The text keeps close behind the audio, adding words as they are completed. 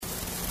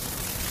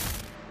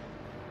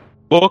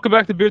Welcome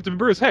back to Beards and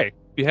Brews. Hey,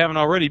 if you haven't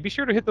already, be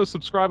sure to hit those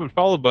subscribe and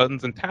follow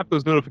buttons and tap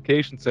those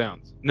notification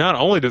sounds. Not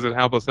only does it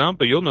help us out,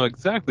 but you'll know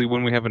exactly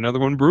when we have another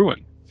one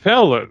brewing.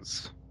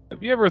 Fellas,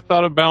 have you ever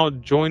thought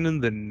about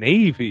joining the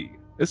Navy?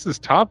 This is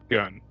Top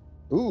Gun.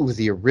 Ooh,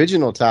 the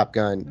original Top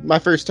Gun. My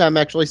first time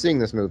actually seeing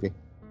this movie.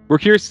 We're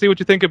curious to see what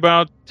you think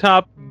about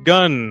Top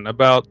Gun,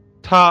 about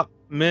top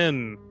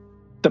men.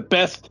 The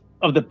best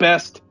of the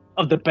best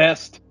of the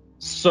best,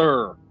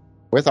 sir.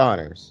 With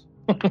honors.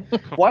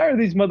 Why are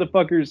these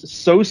motherfuckers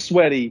so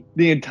sweaty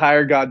the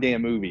entire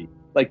goddamn movie?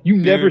 Like, you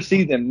never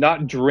see them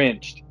not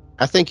drenched.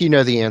 I think you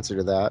know the answer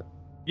to that.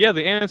 Yeah,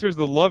 the answer is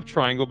the love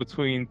triangle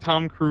between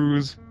Tom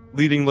Cruise,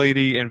 leading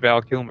lady, and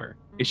Val Kilmer.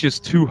 It's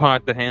just too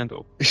hot to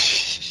handle.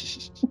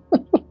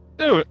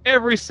 Dude,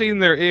 every scene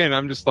they're in,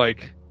 I'm just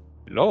like,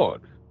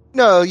 Lord.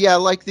 No, yeah,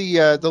 like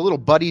the little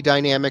buddy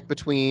dynamic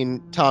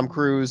between Tom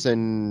Cruise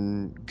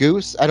and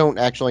Goose. I don't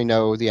actually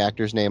know the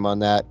actor's name on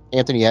that.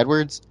 Anthony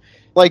Edwards.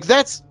 Like,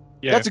 that's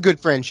a good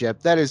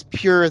friendship. That is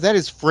pure, that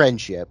is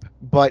friendship.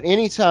 But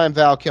anytime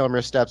Val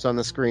Kilmer steps on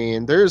the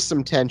screen, there's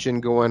some tension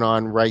going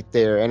on right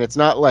there. And it's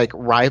not like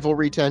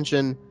rivalry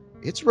tension,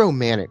 it's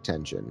romantic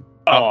tension.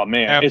 Oh,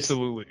 man.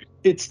 Absolutely.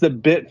 It's the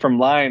bit from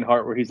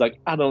Lionheart where he's like,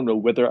 I don't know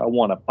whether I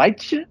want to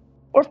bite you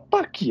or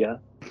fuck you.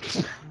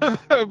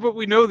 But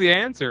we know the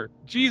answer.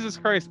 Jesus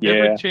Christ, Yeah.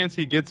 every chance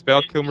he gets,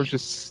 Val Kilmer's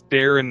just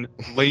staring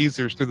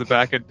lasers through the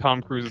back of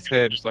Tom Cruise's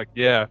head. Just like,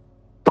 yeah,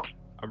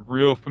 I'm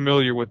real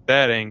familiar with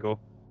that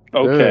angle.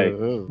 Okay.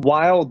 Ooh.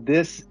 While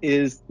this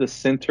is the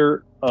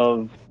center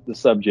of the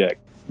subject,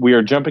 we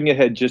are jumping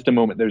ahead just a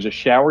moment. There's a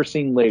shower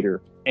scene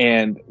later,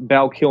 and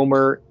Val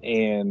Kilmer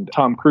and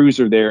Tom Cruise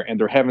are there, and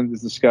they're having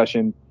this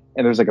discussion,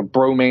 and there's like a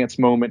bromance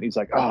moment. He's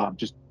like, oh,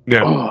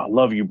 I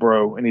love you,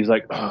 bro. And he's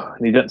like, oh,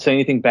 and he doesn't say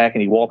anything back,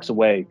 and he walks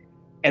away.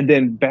 And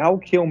then Val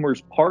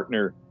Kilmer's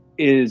partner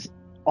is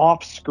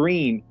off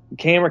screen. The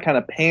camera kind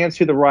of pans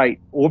to the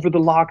right over the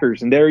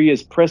lockers, and there he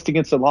is pressed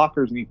against the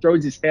lockers, and he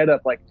throws his head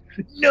up like,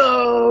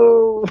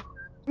 no!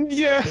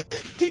 Yeah,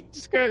 he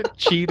just got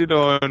cheated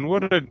on.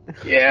 What a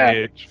Yeah.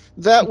 bitch.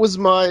 That was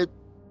my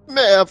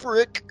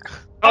Maverick.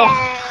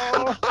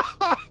 Oh,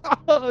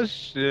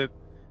 shit.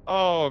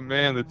 Oh,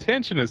 man, the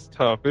tension is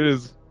tough. It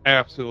is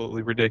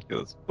absolutely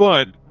ridiculous.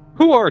 But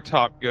who are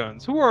Top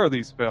Guns? Who are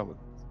these fellas?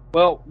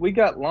 Well, we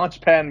got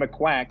Launchpad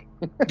McQuack.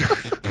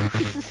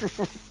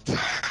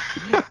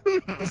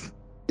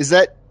 Is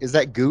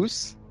that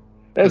Goose?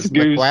 That's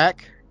Goose. McQuack?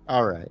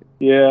 All right.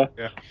 Yeah.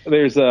 Yeah.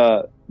 There's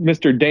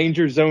Mr.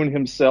 Danger Zone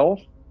himself,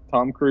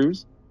 Tom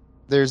Cruise.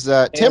 There's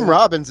Tim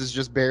Robbins is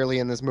just barely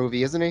in this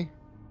movie, isn't he?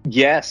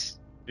 Yes.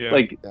 Yeah.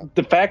 Like,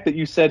 the fact that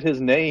you said his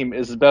name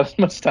is about as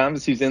much time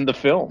as he's in the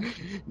film.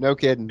 No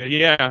kidding.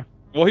 Yeah.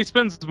 Well, he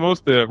spends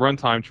most of the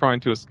runtime trying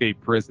to escape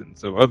prison.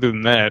 So other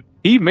than that,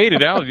 he made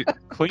it out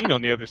clean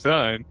on the other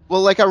side.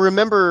 Well, like I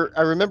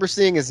remember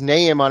seeing his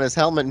name on his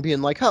helmet and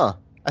being like, huh,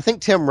 I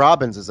think Tim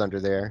Robbins is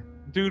under there.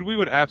 Dude, we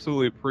would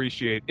absolutely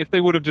appreciate if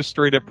they would have just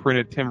straight up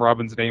printed Tim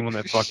Robbins' name on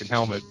that fucking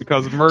helmet.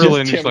 Because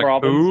Merlin Just is Tim like,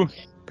 Robbins.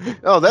 who?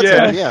 Oh, that's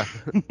Yeah.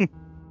 him, yeah.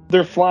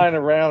 They're flying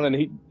around,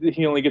 and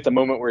he only gets a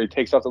moment where he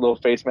takes off the little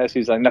face mask.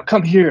 He's like, now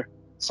come here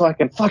so I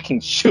can fucking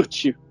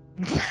shoot you.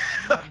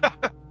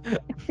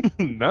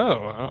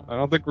 No, I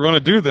don't think we're going to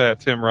do that,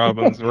 Tim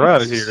Robbins. We're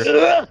out of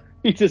here.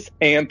 He just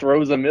hand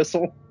throws a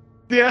missile.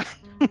 Yeah.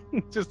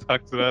 Just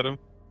hucks it at him.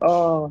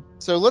 Oh.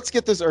 So let's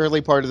get this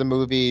early part of the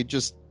movie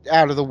just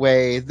out of the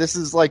way. This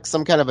is like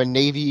some kind of a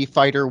Navy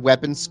fighter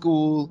weapons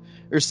school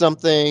or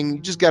something.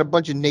 You just got a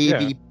bunch of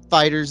Navy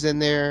fighters in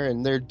there,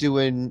 and they're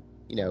doing,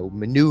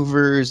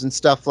 maneuvers and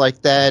stuff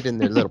like that in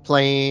their little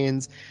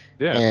planes.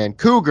 Yeah. And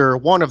Cougar,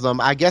 one of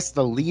them, I guess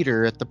the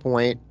leader at the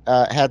point,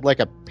 had like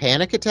a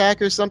panic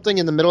attack or something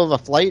in the middle of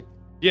a flight.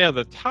 Yeah,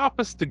 the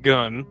toppest to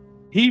gun,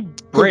 he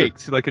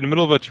breaks, like in the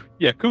middle of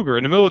Cougar,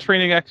 in the middle of a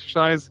training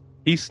exercise,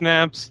 he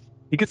snaps,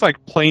 he gets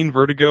like plane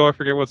vertigo, I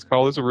forget what it's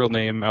called, there's a real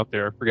name out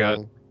there, I forgot.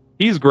 Mm.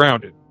 He's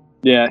grounded.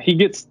 Yeah, he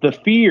gets the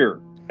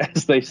fear,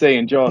 as they say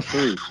in Jaws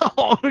 3.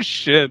 Oh,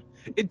 shit.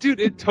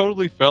 It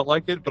totally felt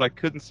like it, but I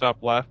couldn't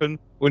stop laughing.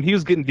 When he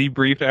was getting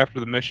debriefed after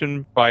the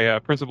mission by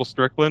Principal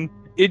Strickland,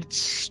 it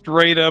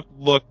straight up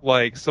looked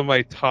like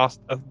somebody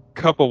tossed a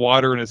cup of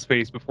water in his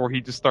face before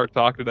he just started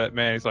talking to that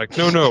man. He's like,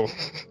 no,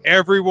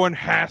 everyone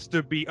has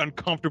to be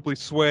uncomfortably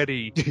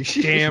sweaty.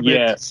 Damn it.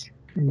 Yes.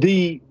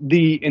 The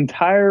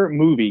entire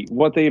movie,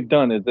 what they've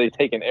done is they've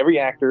taken every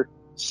actor,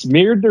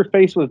 smeared their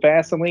face with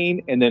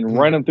Vaseline, and then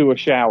run them through a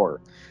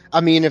shower. I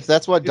mean, if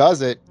that's what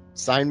does it,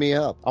 sign me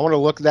up. I want to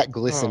look that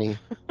glistening.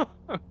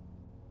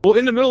 Well,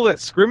 in the middle of that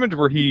scrimmage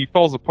where he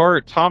falls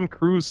apart, Tom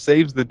Cruise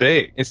saves the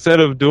day. Instead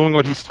of doing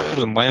what he's told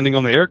and landing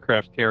on the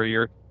aircraft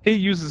carrier, he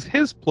uses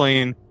his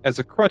plane as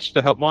a crutch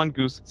to help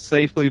Mongoose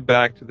safely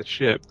back to the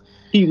ship.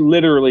 He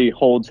literally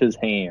holds his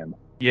hand.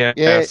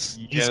 Yes,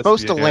 He's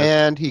supposed to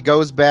land. He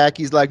goes back.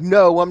 He's like,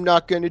 no, I'm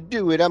not going to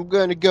do it. I'm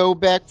going to go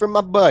back for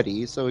my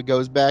buddy. So he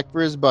goes back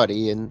for his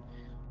buddy, and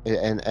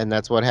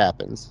that's what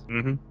happens.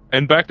 Mm-hmm.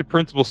 And back to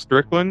Principal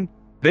Strickland.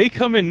 They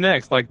come in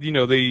next, like,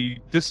 they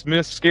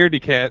dismiss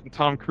Scaredy Cat, and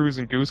Tom Cruise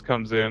and Goose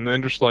comes in, and they're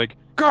just like,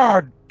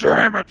 God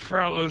damn it,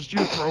 fellas,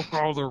 you broke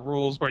all the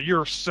rules, but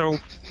you're so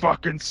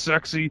fucking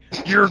sexy,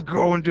 you're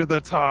going to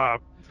the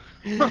top.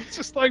 I'm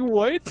just like,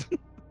 what?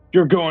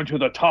 You're going to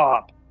the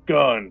Top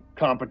Gun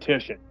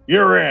competition.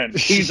 You're in.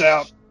 He's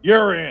out.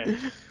 You're in.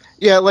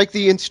 Yeah, like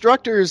the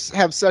instructors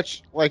have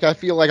such, like, I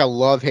feel like a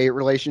love-hate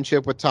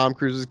relationship with Tom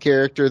Cruise's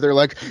character. They're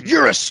like,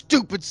 you're a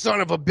stupid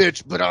son of a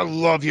bitch, but I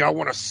love you. I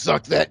want to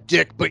suck that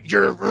dick, but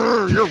you're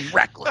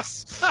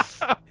reckless.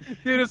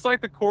 Dude, it's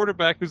like the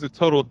quarterback who's a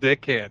total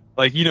dickhead.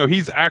 Like,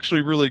 he's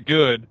actually really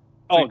good.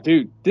 Oh,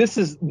 dude, this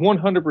is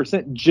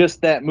 100%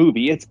 just that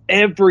movie. It's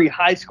every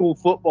high school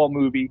football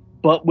movie,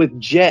 but with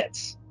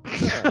jets.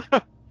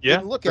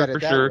 Yeah, look at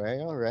it that sure. way.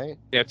 All right.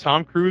 Yeah,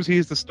 Tom Cruise,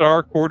 he's the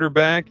star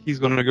quarterback. He's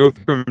going to go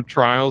through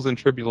trials and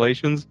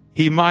tribulations.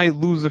 He might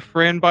lose a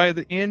friend by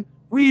the end.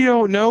 We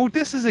don't know.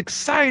 This is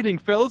exciting,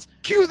 fellas.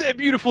 Cue that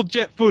beautiful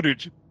jet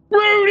footage.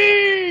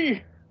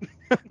 Rudy!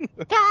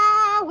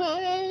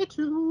 Highway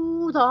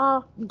to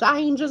the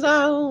danger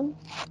zone.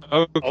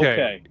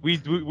 Okay. We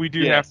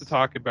do have to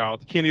talk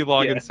about the Kenny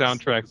Loggins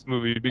soundtracks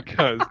movie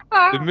because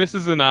the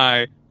missus and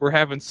I were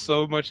having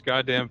so much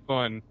goddamn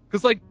fun.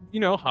 Because, like,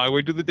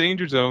 Highway to the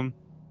Danger Zone,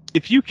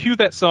 if you cue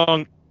that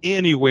song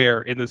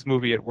anywhere in this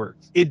movie, it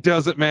works. It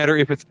doesn't matter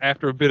if it's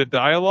after a bit of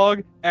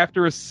dialogue,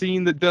 after a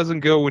scene that doesn't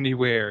go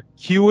anywhere.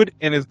 Cue it,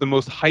 and it's the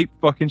most hype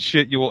fucking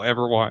shit you will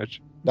ever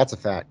watch. That's a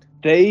fact.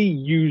 They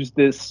used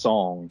this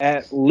song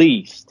at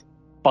least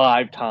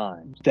 5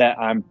 times that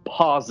I'm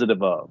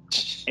positive of.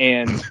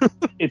 And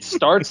it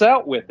starts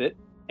out with it,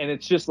 and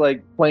it's just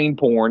like plain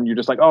porn. You're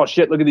just like, oh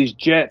shit, look at these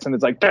jets. And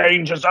it's like,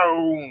 danger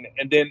zone.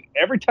 And then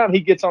every time he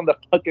gets on the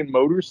fucking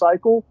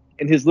motorcycle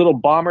in his little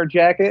bomber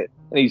jacket,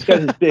 and he's got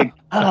his big,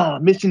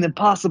 Mission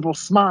Impossible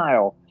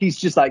smile, he's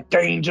just like,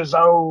 danger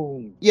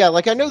zone. Yeah,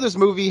 like, I know this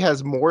movie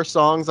has more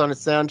songs on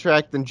its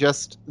soundtrack than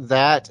just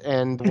that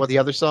and the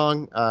other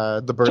song,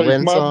 the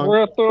Berlin song. Take my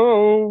breath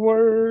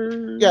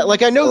away. Yeah,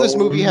 like, I know this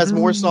movie has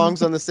more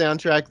songs on the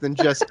soundtrack than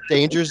just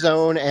Danger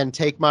Zone and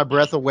Take My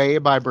Breath Away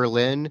by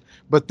Berlin,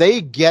 but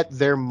they get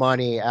their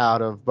money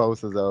out of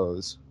both of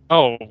those.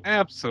 Oh,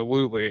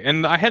 absolutely.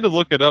 And I had to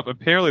look it up.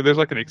 Apparently, there's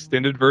like an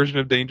extended version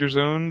of Danger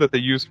Zone that they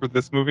use for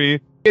this movie.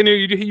 And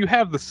you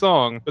have the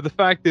song, but the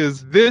fact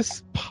is,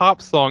 this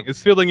pop song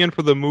is filling in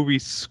for the movie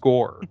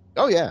score.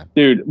 Oh, yeah.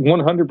 Dude,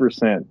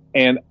 100%.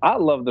 And I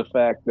love the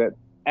fact that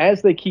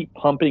as they keep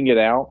pumping it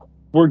out,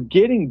 we're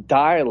getting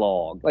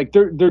dialogue. Like,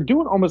 they're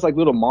doing almost like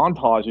little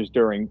montages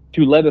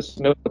to let us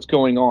know what's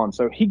going on.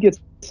 So he gets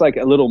like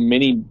a little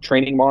mini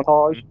training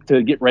montage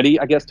to get ready,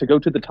 I guess, to go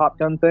to the Top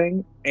Gun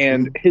thing.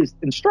 And his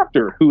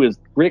instructor, who is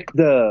Rick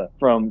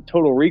from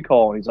Total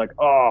Recall, and he's like,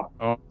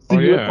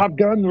 you're a Top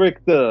Gun,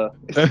 Rick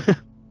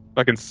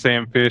Fucking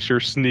Sam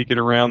Fisher sneaking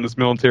around this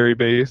military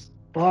base.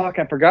 Fuck,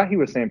 I forgot he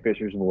was Sam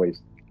Fisher's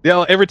voice.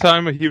 Yeah, every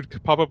time he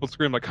would pop up on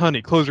screen like,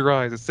 honey, close your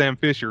eyes, it's Sam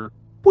Fisher.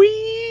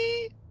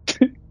 Whee!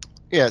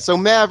 Yeah, so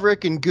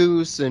Maverick and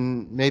Goose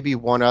and maybe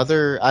one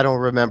other, I don't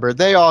remember,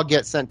 they all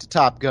get sent to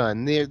Top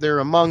Gun. They're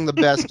among the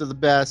best of the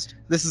best.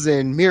 This is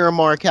in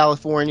Miramar,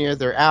 California.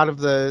 They're out of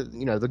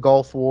the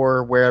Gulf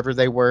War, wherever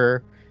they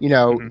were.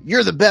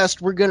 You're the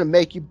best, we're going to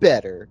make you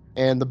better.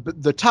 And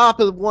the top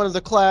of one of the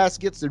class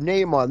gets their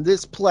name on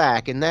this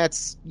plaque, and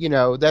that's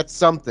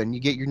something. You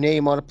get your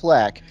name on a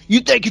plaque. You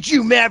think it's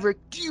you, Maverick?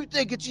 Do you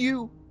think it's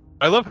you?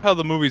 I love how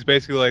the movie's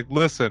basically like,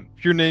 listen,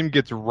 if your name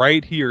gets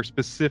right here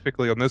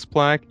specifically on this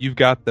plaque, you've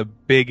got the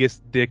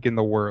biggest dick in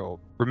the world.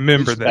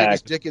 Remember that.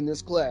 Biggest dick in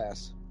this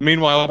class.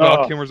 Meanwhile,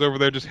 Val Kilmer's over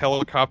there just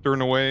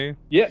helicoptering away.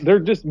 Yeah, they're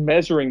just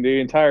measuring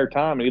the entire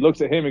time, and he looks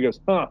at him and goes,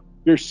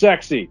 you're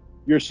sexy.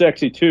 You're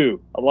sexy too.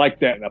 I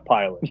like that in a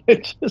pilot.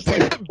 It's just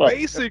like,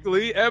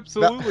 basically,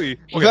 absolutely.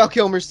 Val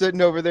Kilmer's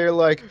sitting over there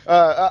like,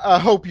 I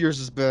hope yours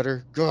is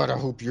better. God, I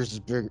hope yours is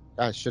bigger.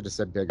 I should have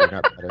said bigger,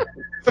 not better.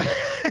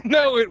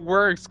 No, it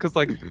works because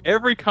like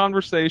every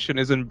conversation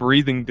is in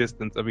breathing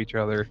distance of each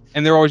other,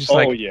 and they're always just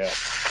like, yeah.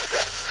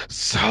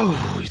 So,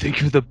 you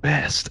think you're the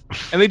best?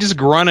 And they just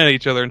grunt at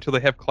each other until they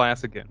have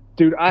class again.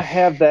 Dude, I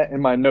have that in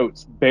my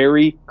notes.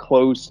 Very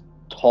close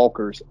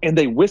talkers, and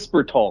they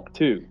whisper talk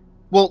too.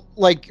 Well,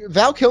 like,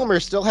 Val Kilmer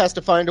still has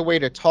to find a way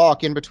to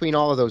talk in between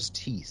all of those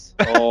teeth.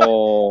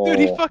 Oh. Dude,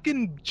 he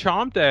fucking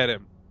chomped at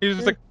him. He was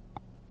just like,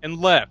 and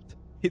left.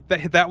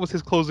 That was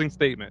his closing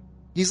statement.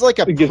 He's like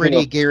a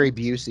pretty Gary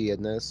Busey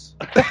in this.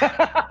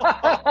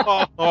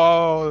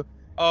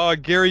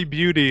 Gary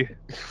Beauty.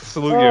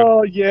 Salute you.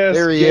 Oh, yes.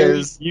 There he Gary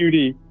is.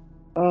 Beauty.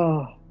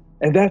 Oh.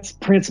 And that's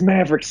Prince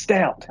Maverick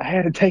Stout. I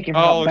had to take him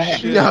out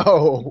back. Shit.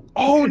 No.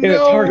 Oh, in no.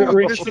 a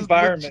target-rich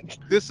environment.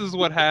 This is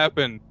what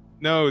happened.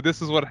 No,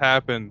 this is what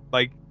happened.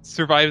 Like,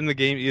 Surviving the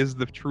Game is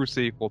the true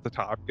sequel to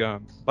Top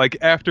Gun. Like,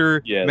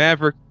 after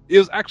Maverick, it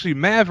was actually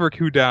Maverick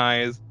who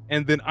dies,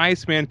 and then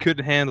Iceman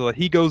couldn't handle it.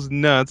 He goes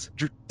nuts,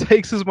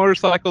 takes his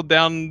motorcycle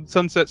down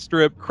Sunset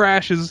Strip,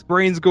 crashes,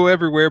 brains go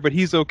everywhere, but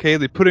he's okay.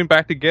 They put him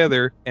back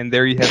together, and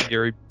there you have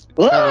Gary.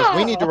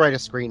 We need to write a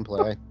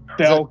screenplay.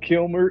 Val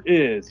Kilmer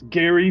is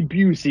Gary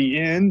Busey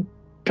in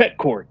Pet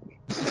court.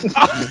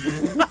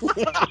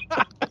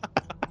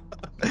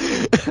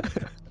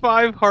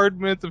 5 hard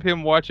minutes of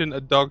him watching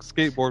a dog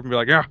skateboard and be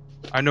like, yeah,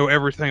 I know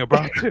everything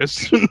about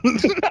this.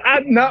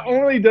 Not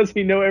only does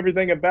he know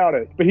everything about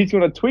it, but he's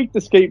going to tweak the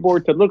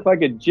skateboard to look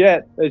like a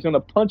jet that he's going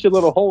to punch a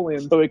little hole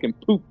in so it can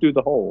poop through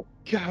the hole.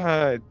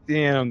 God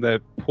damn,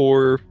 that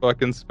poor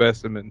fucking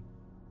specimen.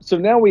 So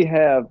now we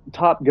have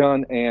Top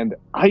Gun and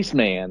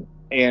Iceman,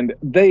 and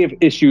they have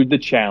issued the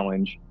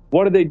challenge.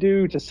 What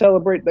do to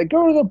celebrate? They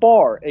go to the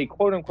bar, a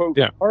quote-unquote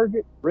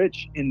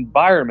target-rich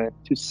environment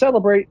to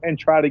celebrate and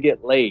try to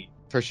get laid.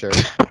 For sure.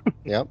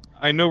 Yep.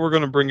 I know we're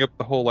going to bring up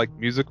the whole, like,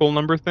 musical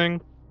number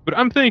thing, but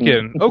I'm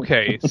thinking,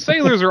 okay,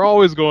 sailors are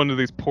always going to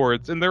these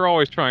ports, and they're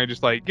always trying to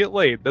just, like, get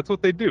laid. That's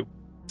what they do.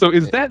 So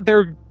is that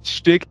their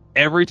shtick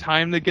every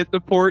time they get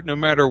to port, no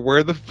matter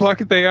where the fuck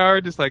they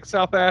are? Just like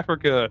South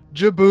Africa,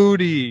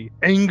 Djibouti,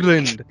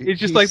 England. It's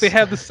just like they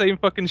have the same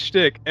fucking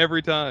shtick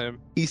every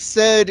time. He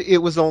said it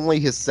was only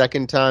his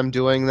second time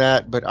doing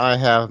that, but I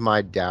have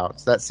my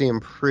doubts. That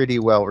seemed pretty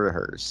well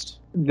rehearsed.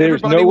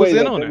 There's Everybody no way was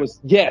in that on it it.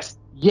 was...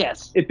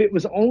 Yes. If it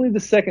was only the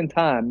second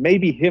time,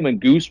 maybe him and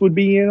Goose would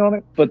be in on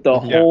it, but the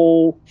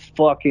whole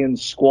fucking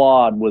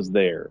squad was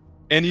there.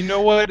 And you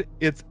know what?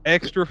 It's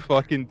extra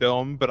fucking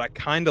dumb, but I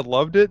kind of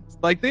loved it.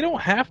 Like, they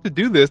don't have to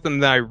do this,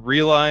 and then I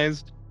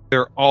realized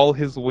they're all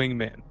his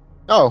wingmen.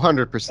 Oh,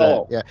 100%.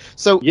 Oh. Yeah.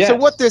 So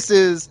what this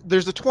is,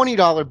 there's a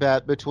 $20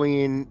 bet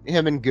between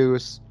him and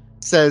Goose.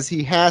 Says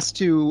he has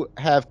to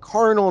have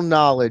carnal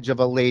knowledge of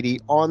a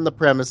lady on the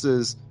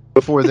premises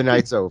before the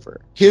night's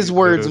over. His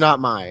words, not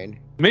mine.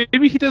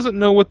 Maybe he doesn't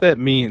know what that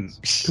means.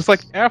 Because,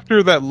 like,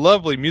 after that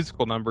lovely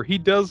musical number, he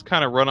does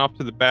kind of run off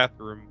to the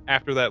bathroom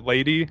after that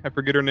lady. I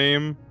forget her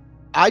name.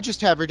 I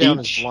just have her down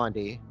as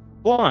Blondie.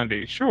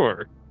 Blondie,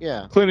 sure.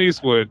 Yeah. Clint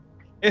Eastwood.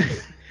 And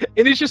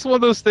it's just one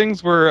of those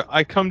things where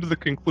I come to the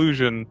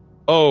conclusion,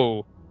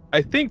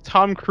 I think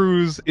Tom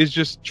Cruise is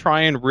just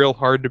trying real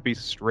hard to be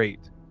straight.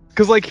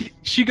 Because, like,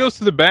 she goes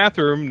to the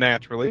bathroom,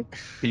 naturally.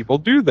 People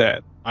do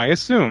that, I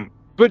assume.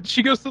 But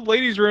she goes to the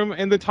ladies' room,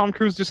 and then Tom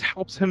Cruise just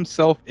helps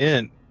himself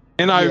in.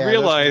 And I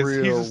realized that's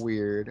real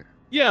weird.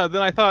 Yeah,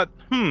 then I thought,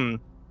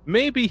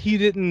 maybe he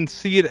didn't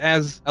see it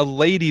as a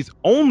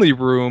ladies-only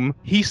room.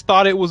 He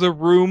thought it was a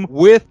room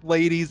with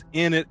ladies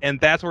in it, and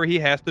that's where he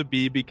has to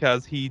be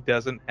because he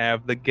doesn't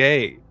have the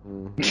gay.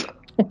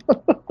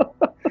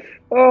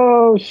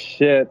 Oh,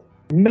 shit.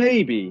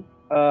 Maybe.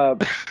 I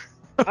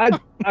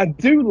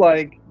do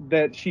like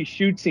that she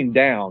shoots him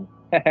down,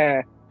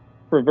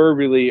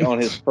 proverbially, on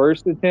his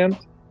first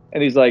attempt.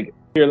 And he's like,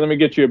 here, let me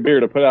get you a beer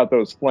to put out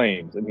those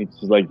flames. And he's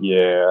just like,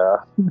 yeah.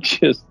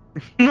 Just...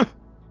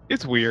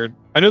 It's weird.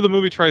 I know the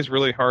movie tries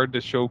really hard to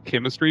show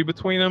chemistry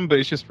between them, but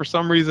it's just, for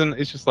some reason,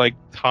 it's just like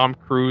Tom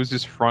Cruise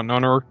just fronting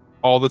on her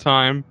all the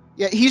time.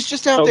 Yeah, he's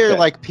just out there,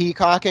 like,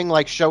 peacocking,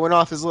 like, showing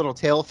off his little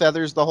tail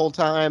feathers the whole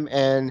time.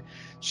 And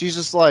she's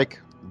just like,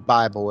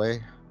 bye,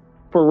 boy.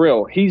 For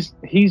real. He's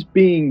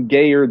being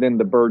gayer than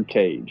the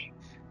birdcage.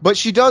 But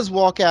she does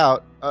walk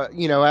out,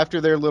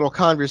 after their little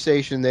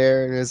conversation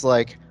there, and is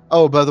like,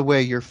 oh, by the way,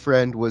 your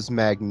friend was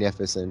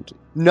magnificent.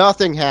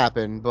 Nothing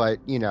happened, but,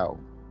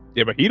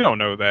 Yeah, but he don't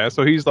know that,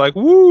 so he's like,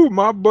 woo,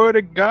 my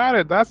buddy got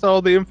it. That's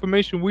all the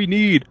information we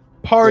need.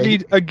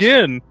 Partied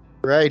again.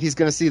 Right, he's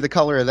going to see the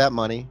color of that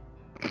money.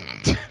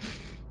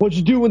 What'd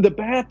you do in the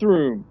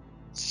bathroom?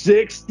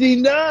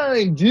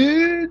 69,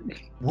 dude!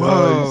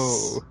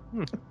 Whoa.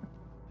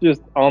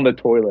 Just on the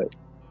toilet.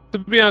 To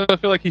be honest, I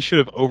feel like he should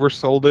have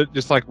oversold it.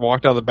 Just like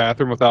walked out of the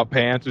bathroom without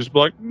pants. Just be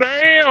like,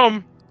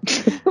 damn!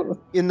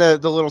 In the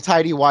little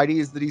tidy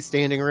whities that he's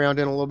standing around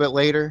in a little bit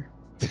later.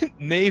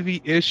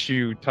 Navy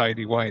issue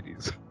tidy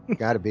whities.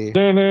 Gotta be.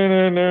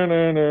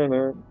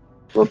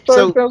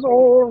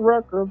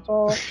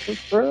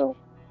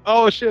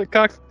 Oh shit,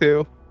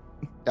 cocktail.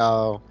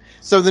 Oh.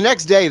 So the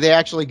next day they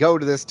actually go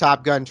to this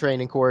Top Gun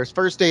training course.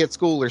 First day at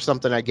school or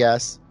something, I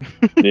guess.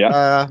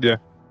 Yeah. Yeah.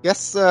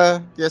 Guess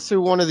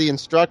who one of the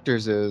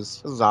instructors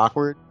is. This is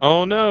awkward.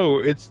 Oh no,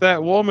 it's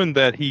that woman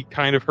that he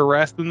kind of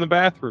harassed in the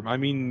bathroom. I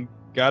mean,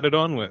 got it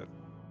on with.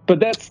 But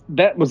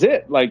that was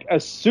it. Like,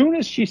 as soon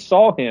as she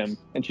saw him,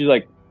 and she's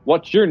like,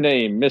 what's your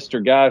name,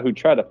 Mr. Guy who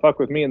tried to fuck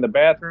with me in the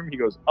bathroom? He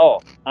goes,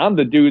 oh, I'm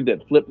the dude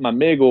that flipped my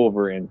MiG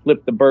over and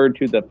flipped the bird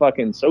to the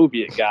fucking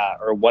Soviet guy,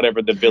 or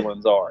whatever the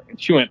villains are.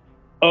 And she went,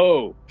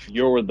 oh,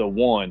 you're the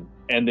one.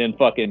 And then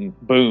fucking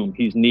boom,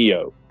 he's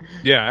Neo.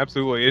 Yeah,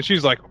 absolutely. And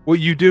she's like, what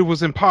you did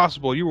was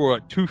impossible. You were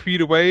 2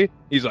 feet away.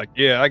 He's like,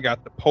 yeah, I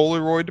got the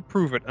Polaroid to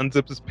prove it.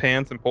 Unzips his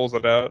pants and pulls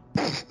it out.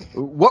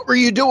 What were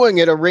you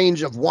doing at a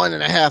range of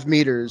 1.5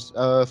 meters?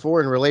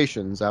 Foreign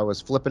relations. I was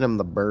flipping him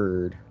the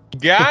bird.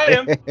 Got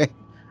him.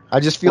 I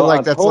just feel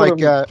like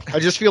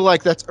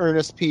that's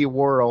Ernest P.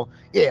 Worrell.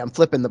 Yeah, I'm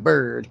flipping the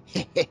bird.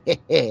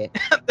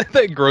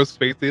 That gross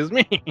face is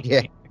me.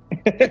 Yeah.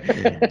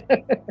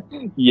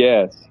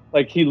 Yes.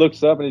 Like, he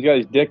looks up and he's got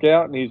his dick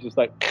out and he's just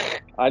like,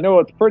 I know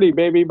it's pretty,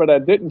 baby, but I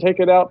didn't take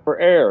it out for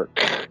air.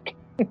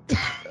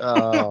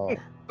 Oh.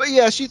 But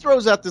yeah, she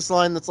throws out this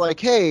line that's like,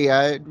 hey,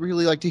 I'd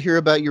really like to hear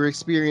about your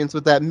experience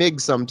with that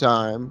MiG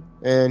sometime.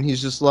 And he's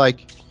just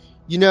like,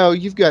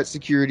 you've got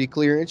security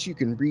clearance. You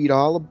can read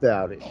all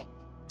about it.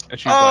 And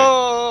she's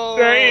like,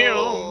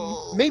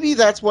 damn. Maybe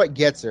that's what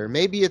gets her.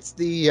 Maybe it's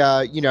the,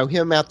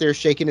 him out there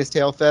shaking his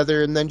tail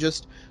feather and then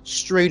just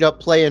straight up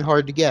playing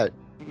hard to get.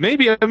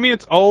 Maybe. I mean,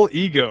 it's all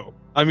ego.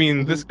 I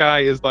mean, this guy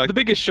is like the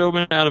biggest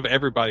showman out of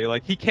everybody.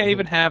 Like, he can't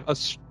even have a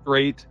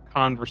straight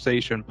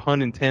conversation,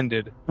 pun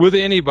intended, with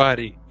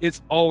anybody.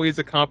 It's always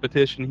a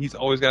competition. He's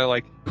always got to,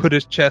 like, put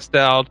his chest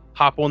out,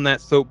 hop on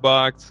that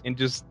soapbox, and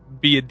just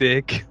be a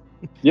dick.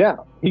 Yeah.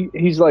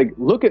 He's like,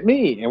 look at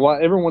me. And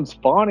while everyone's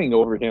fawning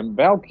over him,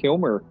 Val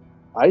Kilmer,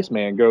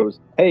 Iceman, goes,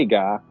 hey,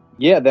 guy,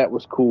 yeah, that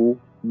was cool.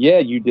 Yeah,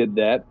 you did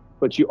that.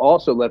 But you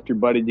also left your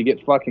buddy to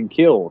get fucking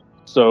killed.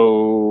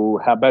 So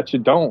how about you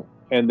don't?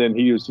 And then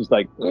he was just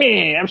like,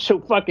 man, I'm so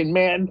fucking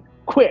mad.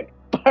 Quick,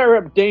 fire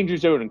up Danger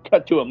Zone and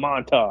cut to a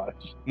montage.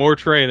 More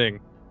training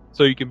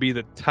so you can be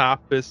the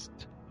toppest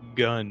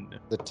gun.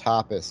 The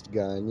toppest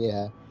gun,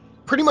 yeah.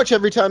 Pretty much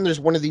every time there's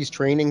one of these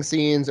training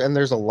scenes, and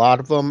there's a lot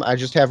of them, I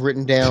just have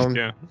written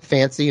down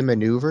fancy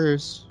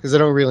maneuvers, because I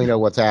don't really know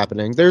what's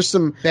happening. There's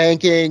some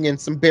banking and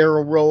some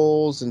barrel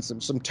rolls and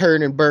some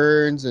turn and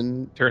burns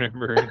and turn and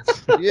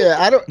burns. Yeah,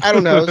 I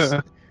don't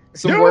know.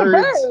 Some words.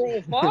 Barrel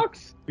roll,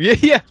 Fox.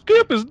 Yeah,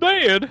 Skip is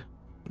dead.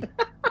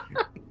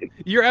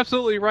 You're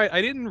absolutely right. I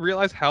didn't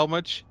realize how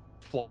much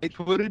flight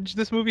footage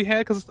this movie had,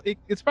 because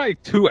it's probably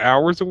 2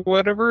 hours or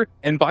whatever,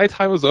 and by the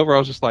time it was over, I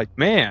was just like,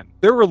 man,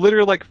 there were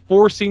literally like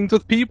 4 scenes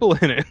with people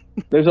in it.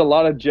 There's a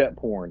lot of jet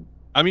porn.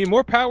 I mean,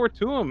 more power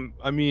to him.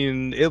 I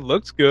mean, it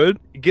looks good.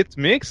 It gets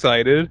me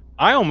excited.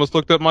 I almost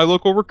looked up my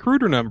local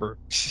recruiter number.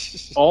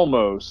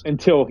 Almost.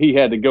 Until he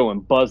had to go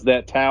and buzz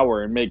that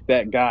tower and make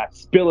that guy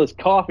spill his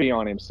coffee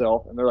on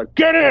himself. And they're like,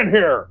 get in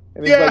here!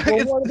 And he's like,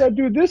 well, what did I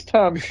do this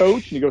time,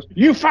 coach? And he goes,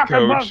 you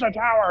fucking buzz the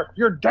tower!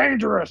 You're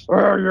dangerous!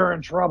 Oh, you're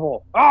in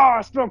trouble. Oh,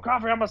 I spilled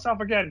coffee on myself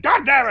again.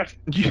 God damn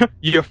it!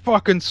 You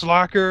fucking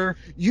slacker.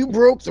 You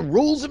broke the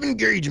rules of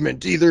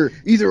engagement. Either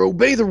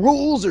obey the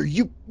rules or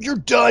you're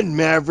done,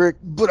 Maverick.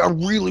 But I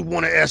really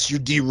want to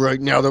SUD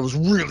right now. That was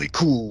really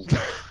cool.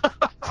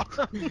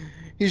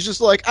 He's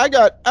just like,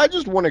 I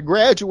just want to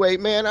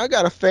graduate, man. I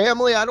got a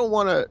family. I don't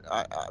want to,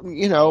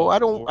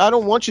 I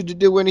don't want you to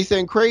do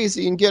anything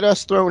crazy and get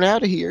us thrown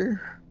out of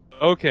here.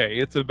 Okay,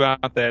 it's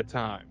about that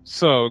time.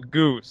 So,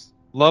 Goose,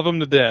 love him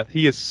to death.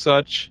 He is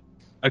such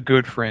a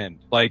good friend.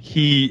 Like,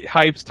 he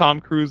hypes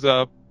Tom Cruise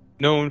up,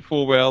 knowing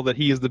full well that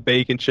he is the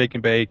bake and shake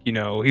and bake.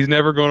 He's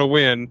never going to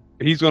win,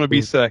 but he's going to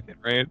be second,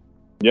 right?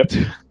 Yep.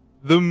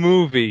 The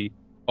movie,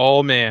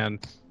 oh man,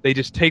 they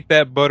just take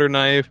that butter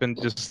knife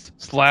and just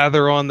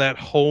slather on that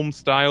home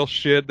style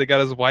shit. They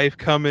got his wife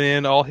coming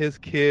in, all his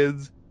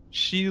kids.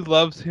 She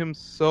loves him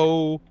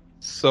so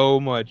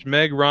much.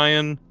 Meg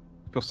Ryan,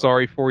 I feel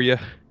sorry for you.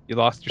 You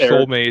lost your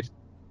soulmate.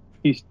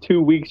 He's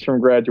 2 weeks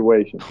from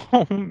graduation.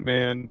 Oh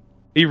man,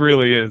 he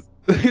really is.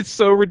 It's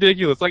so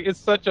ridiculous. Like, it's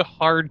such a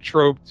hard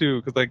trope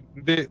too, because like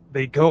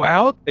they go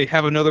out, they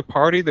have another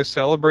party, they're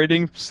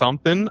celebrating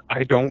something.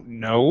 I don't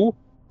know.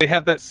 They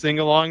have that sing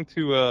along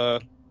to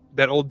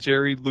that old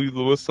Jerry Lee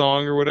Lewis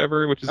song or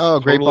whatever, which is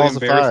Great totally Balls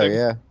of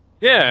Fire,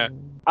 yeah.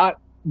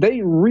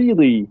 They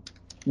really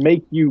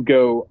make you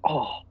go,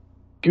 oh,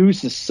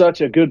 Goose is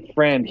such a good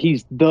friend.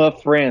 He's the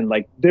friend.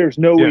 Like, there's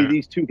no way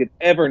these two could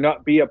ever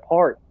not be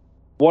apart.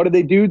 What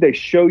do? They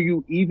show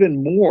you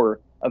even more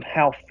of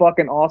how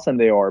fucking awesome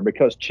they are,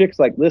 because Chick's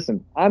like,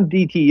 listen, I'm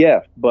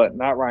DTF, but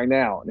not right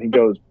now. And he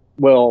goes,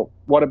 well,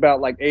 what about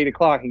like 8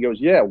 o'clock? He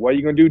goes, yeah, what are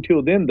you going to do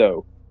till then,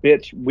 though?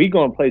 Bitch, we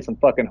gonna play some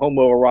fucking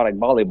homoerotic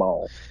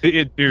volleyball.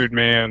 Dude,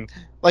 man.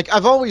 Like,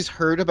 I've always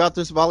heard about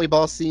this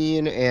volleyball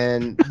scene,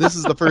 and this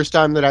is the first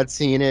time that I'd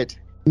seen it.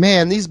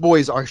 Man, these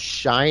boys are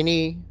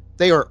shiny.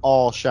 They are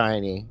all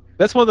shiny.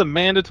 That's one of the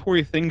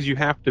mandatory things you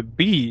have to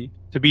be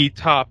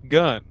Top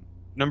Gun.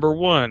 Number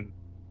 1,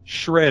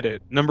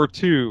 shredded. Number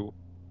 2,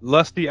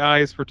 lusty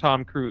eyes for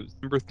Tom Cruise.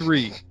 Number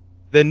 3,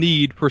 the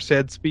need for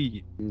said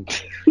speed.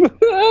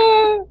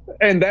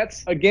 And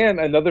that's, again,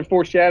 another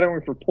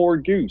foreshadowing for poor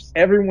Goose.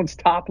 Everyone's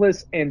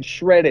topless and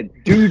shredded.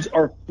 Dudes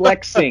are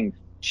flexing,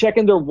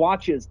 checking their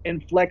watches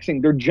and flexing.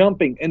 They're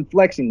jumping and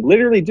flexing,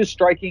 literally just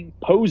striking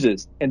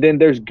poses. And then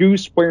there's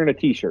Goose wearing a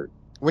t-shirt.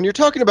 When you're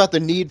talking about the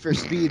need for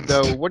speed,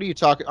 though, what are you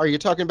talking? Are you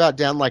talking about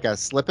down like a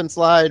slip and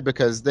slide?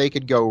 Because they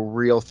could go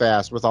real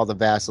fast with all the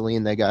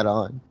Vaseline they got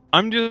on.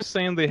 I'm just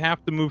saying they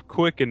have to move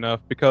quick enough,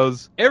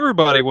 because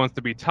everybody wants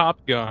to be Top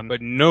Gun, but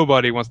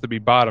nobody wants to be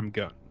Bottom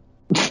Gun.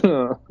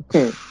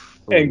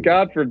 And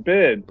God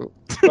forbid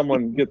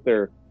someone get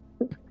their...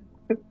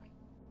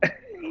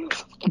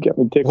 Get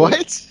me tickled.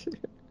 What?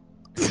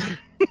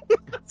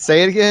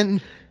 Say it again.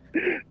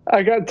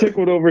 I got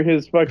tickled over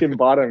his fucking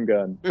bottom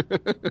gun.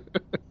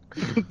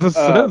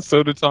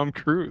 So did Tom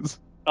Cruise.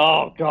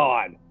 Oh,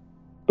 God.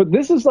 But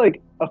this is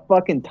like a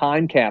fucking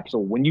time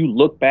capsule. When you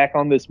look back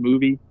on this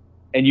movie,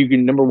 and you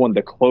can, number one,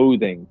 the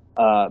clothing,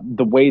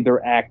 the way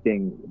they're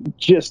acting,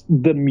 just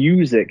the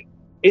music.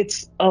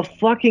 It's a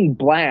fucking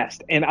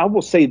blast. And I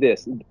will say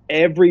this,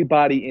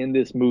 everybody in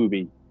this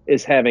movie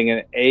is having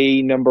an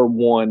A number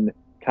one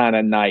kind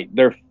of night.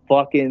 They're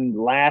fucking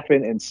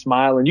laughing and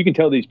smiling. You can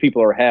tell these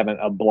people are having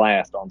a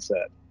blast on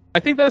set. I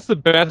think that's the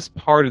best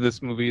part of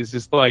this movie is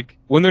just like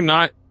when they're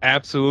not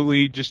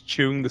absolutely just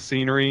chewing the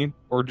scenery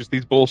or just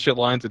these bullshit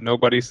lines that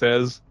nobody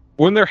says.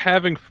 When they're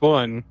having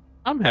fun,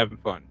 I'm having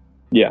fun.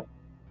 Yeah.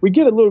 We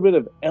get a little bit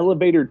of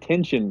elevator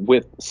tension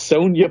with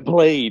Sonya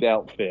Blade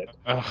outfit.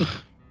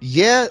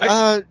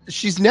 Yeah,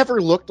 she's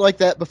never looked like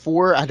that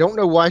before. I don't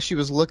know why she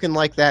was looking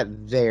like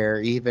that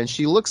there, even.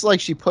 She looks like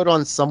she put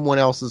on someone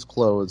else's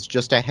clothes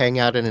just to hang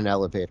out in an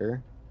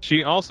elevator.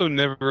 She also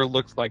never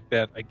looks like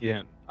that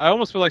again. I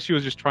almost feel like she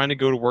was just trying to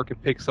go to work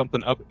and pick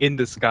something up in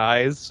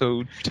disguise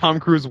so Tom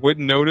Cruise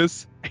wouldn't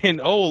notice. And,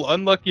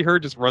 unlucky her,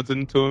 just runs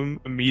into him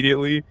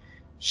immediately.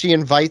 She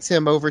invites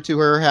him over to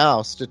her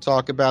house to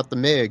talk about the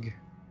MiG.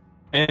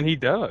 And he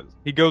does.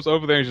 He goes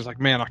over there and he's just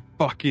like, man, I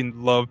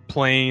fucking love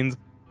planes.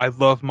 I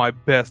love my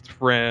best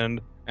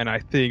friend. And I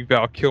think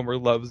Val Kilmer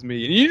loves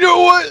me. And you know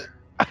what?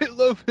 I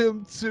love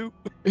him too.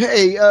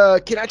 Hey,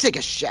 can I take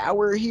a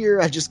shower here?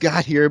 I just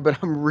got here, but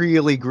I'm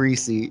really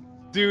greasy.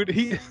 Dude,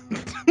 he...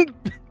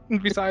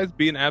 besides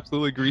being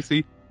absolutely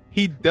greasy,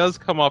 he does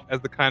come off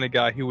as the kind of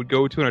guy who would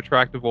go to an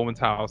attractive woman's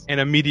house and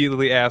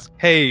immediately ask,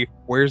 hey,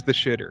 where's the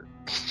shitter?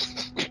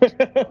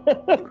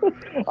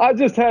 I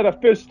just had a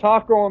fish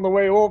taco on the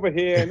way over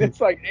here, and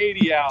it's like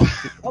 80 out.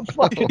 I'm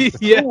fucking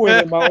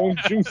fluid in my own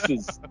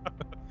juices.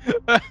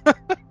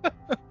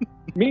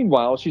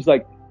 Meanwhile, she's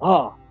like,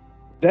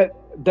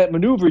 that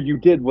maneuver you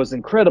did was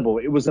incredible.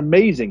 It was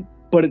amazing,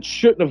 but it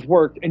shouldn't have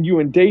worked, and you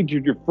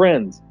endangered your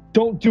friends.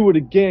 Don't do it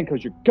again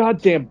because your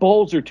goddamn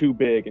balls are too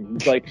big.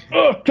 And he's like,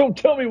 don't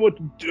tell me what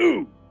to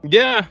do.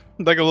 Yeah,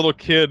 like a little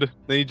kid.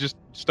 Then he just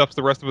stuffs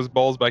the rest of his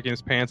balls back in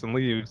his pants and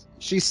leaves.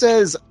 She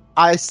says,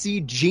 I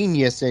see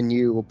genius in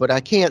you, but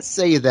I can't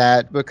say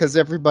that because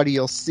everybody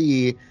will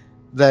see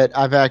that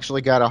I've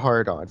actually got a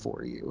hard-on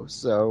for you.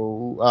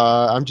 So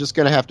I'm just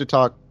going to have to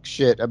talk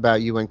shit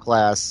about you in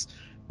class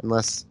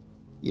unless,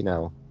 you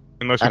know.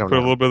 Unless you put a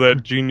little bit of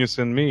that genius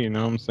in me, you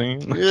know what I'm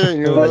saying?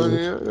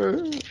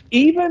 Yeah.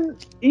 Even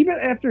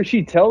after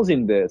she tells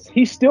him this,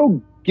 he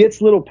still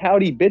gets little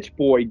pouty bitch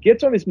boy,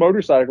 gets on his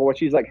motorcycle while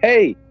she's like,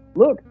 hey,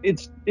 look,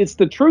 it's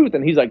the truth.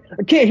 And he's like,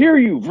 I can't hear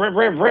you. Vroom,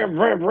 vroom, vroom,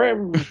 vroom,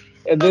 vroom.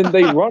 And then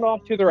they run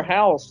off to their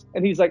house,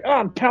 and he's like,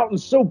 I'm pouting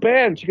so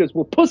bad. And she goes,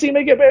 well, pussy,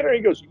 make it better. And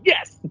he goes,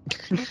 yes.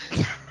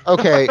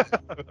 Okay,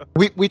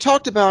 we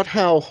talked about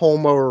how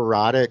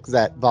homoerotic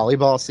that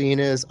volleyball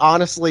scene is.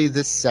 Honestly,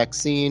 this sex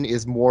scene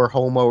is more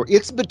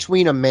it's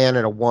between a man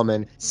and a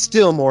woman,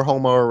 still more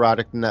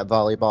homoerotic than that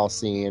volleyball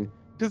scene.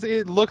 Because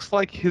it looks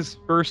like his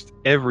first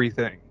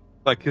everything.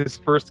 Like his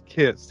first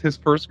kiss, his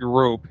first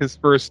grope, his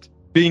first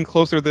being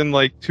closer than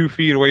like 2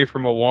 feet away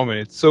from a woman.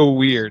 It's so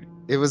weird.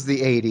 It was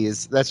the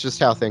 80s. That's just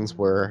how things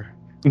were.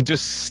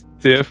 Just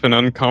stiff and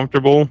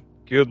uncomfortable.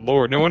 Good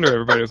lord, no wonder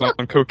everybody was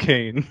on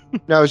cocaine.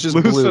 No, it was just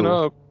Loosen blue.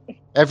 Up.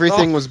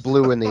 Everything was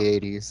blue in the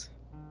 80s.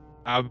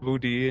 Abu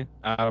Dhabi.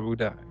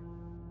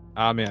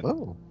 Amen.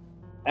 Oh.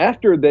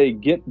 After they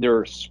get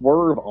their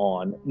swerve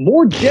on,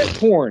 more jet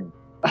porn.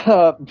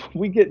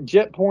 We get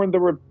jet porn the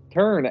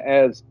return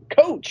as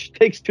Coach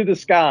takes to the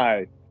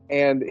sky.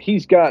 And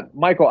he's got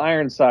Michael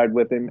Ironside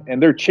with him, and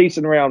they're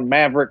chasing around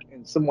Maverick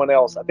and someone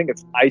else. I think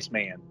it's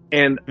Iceman.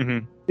 And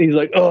he's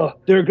like, oh,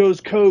 there goes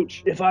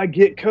Coach. If I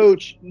get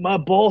Coach, my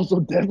balls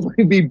will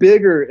definitely be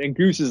bigger. And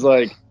Goose is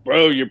like,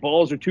 bro, your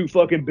balls are too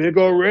fucking big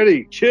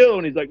already. Chill.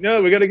 And he's like,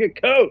 no, we got to get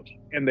Coach.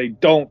 And they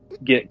don't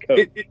get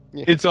Coach.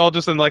 It's all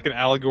just in like an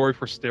allegory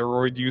for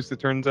steroid use, it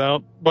turns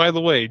out. By the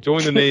way,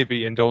 join the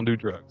Navy and don't do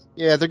drugs.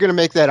 Yeah, they're going to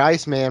make that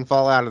Iceman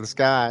fall out of the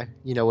sky.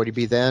 You know what he'd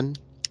be then?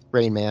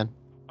 Rain Man.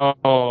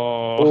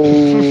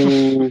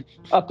 Oh,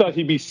 I thought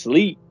he'd be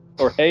sleet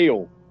or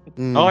hail.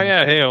 Oh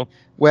yeah, hail.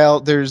 Well,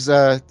 there's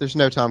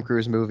no Tom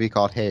Cruise movie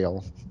called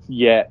Hail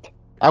yet.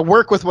 I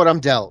work with what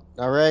I'm dealt.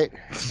 All right.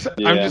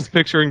 Yeah. I'm just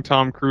picturing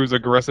Tom Cruise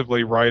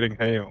aggressively riding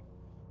hail.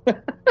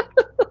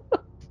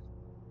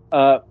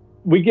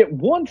 We get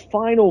one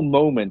final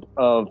moment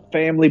of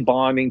family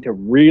bonding to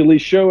really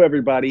show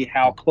everybody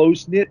how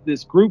close knit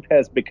this group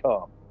has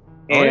become,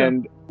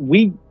 and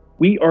we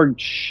are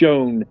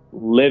shown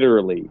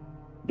literally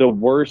the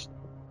worst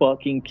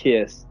fucking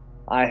kiss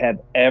I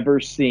have ever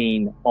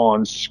seen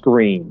on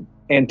screen.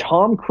 And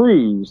Tom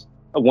Cruise,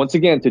 once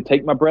again, to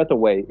take my breath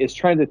away, is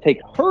trying to take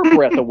her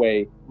breath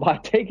away by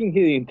taking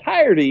the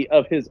entirety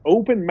of his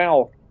open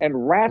mouth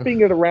and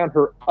wrapping it around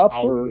her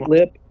upper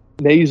lip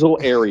nasal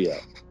area.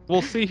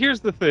 Well, see,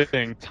 here's the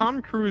thing.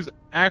 Tom Cruise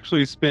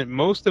actually spent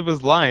most of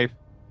his life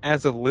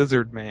as a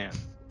lizard man.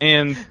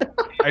 And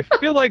I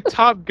feel like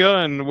Top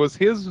Gun was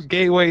his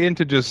gateway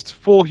into just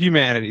full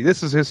humanity.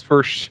 This is his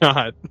first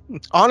shot.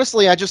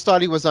 Honestly, I just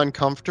thought he was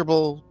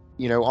uncomfortable,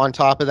 you know, on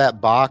top of that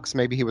box.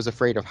 Maybe he was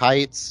afraid of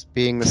heights,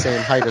 being the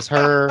same height as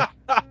her.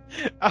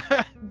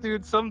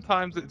 Dude,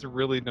 sometimes it's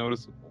really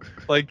noticeable.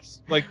 Like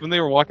when they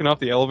were walking off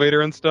the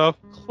elevator and stuff,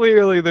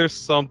 clearly there's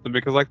something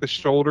because like the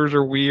shoulders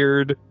are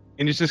weird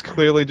and he's just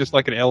clearly just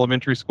like an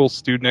elementary school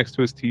student next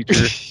to his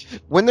teacher.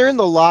 When they're in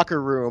the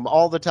locker room,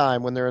 all the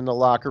time when they're in the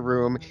locker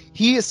room,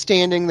 he is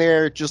standing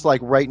there just like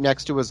right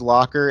next to his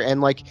locker,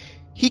 and like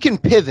he can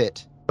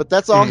pivot, but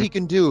that's all he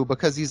can do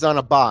because he's on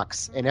a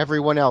box and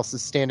everyone else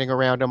is standing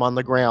around him on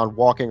the ground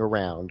walking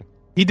around.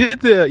 He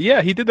did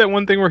that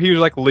one thing where he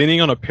was like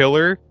leaning on a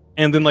pillar,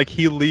 and then like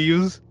he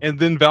leaves, and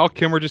then Val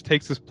Kilmer just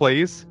takes his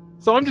place.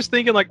 So I'm just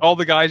thinking like all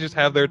the guys just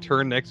have their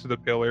turn next to the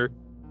pillar.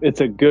 It's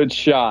a good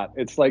shot.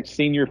 It's like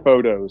senior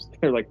photos.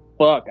 They're like,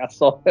 fuck, I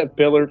saw that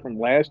pillar from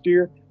last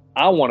year.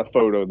 I want a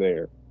photo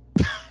there.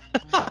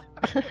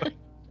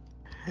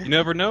 You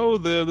never know.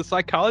 The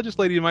psychologist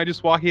lady might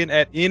just walk in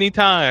at any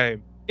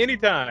time.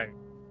 Anytime.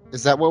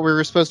 Is that what we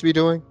were supposed to be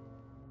doing?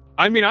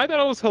 I mean, I thought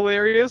it was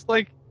hilarious.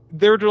 Like,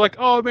 they're like,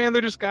 oh man,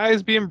 they're just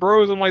guys being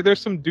bros. I'm like,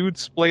 there's some dudes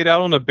splayed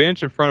out on a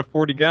bench in front of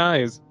 40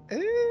 guys.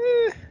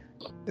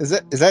 Is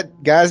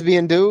that guys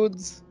being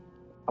dudes?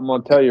 I'm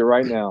going to tell you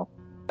right now,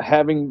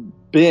 having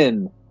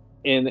been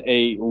in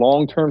a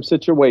long-term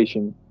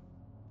situation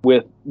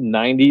with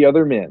 90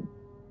 other men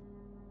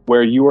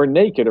where you are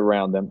naked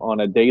around them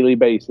on a daily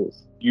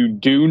basis, you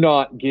do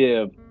not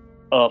give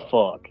a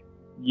fuck.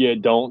 You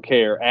don't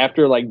care.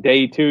 After like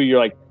day 2, you're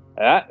like,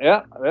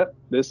 yeah,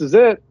 this is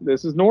it.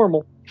 This is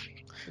normal.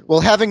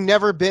 Well, having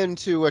never been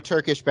to a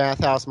Turkish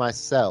bathhouse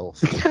myself.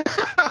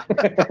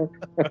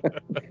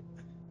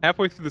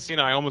 Halfway through the scene,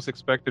 I almost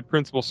expected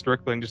Principal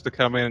Strickland just to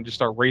come in and just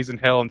start raising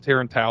hell and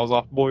tearing towels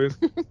off boys.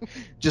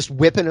 Just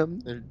whipping them,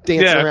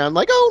 dancing around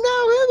like,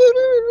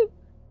 oh no.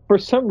 For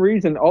some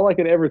reason, all I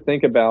could ever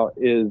think about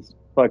is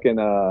fucking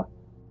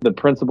the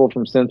principal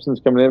from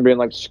Simpsons coming in and being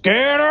like,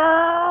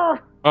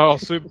 Scanner! Oh,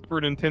 Super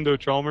Nintendo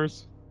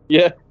Chalmers.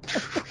 Yeah.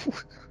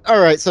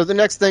 All right, so the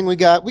next thing we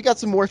got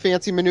some more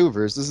fancy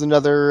maneuvers. This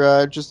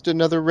is just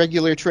another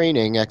regular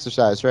training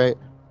exercise, right?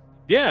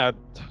 Yeah,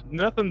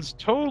 nothing's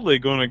totally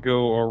gonna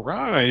go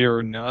awry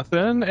or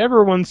nothing.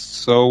 Everyone's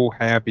so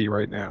happy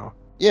right now.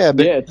 Yeah,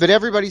 but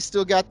everybody's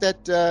still got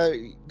that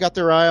got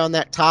their eye on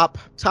that top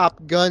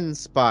gun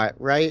spot,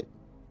 right?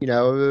 You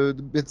know,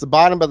 it's the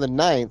bottom of the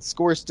 9th.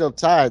 Score's still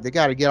tied. They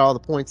got to get all the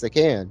points they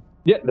can.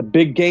 Yeah, the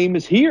big game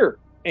is here,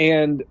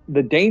 and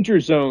the danger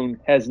zone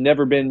has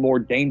never been more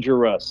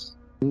dangerous.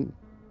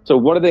 So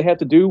what do they have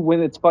to do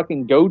when it's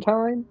fucking go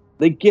time?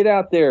 They get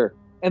out there,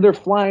 and they're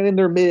flying in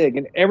their MiG,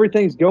 and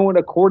everything's going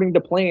according to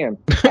plan,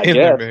 I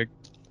guess.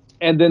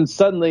 And then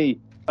suddenly,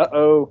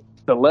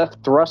 the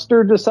left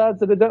thruster decides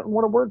that it doesn't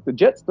want to work. The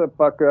jets the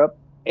fuck up,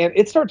 and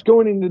it starts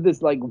going into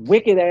this like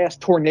wicked ass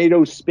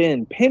tornado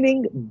spin,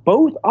 pinning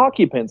both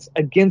occupants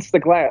against the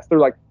glass. They're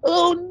like,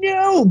 "Oh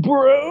no,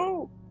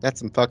 bro!" That's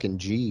some fucking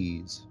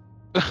G's.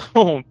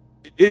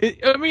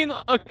 I mean,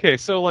 okay,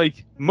 so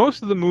like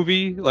most of the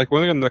movie, like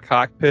when they're in the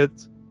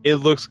cockpits, it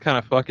looks kind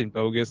of fucking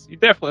bogus. You're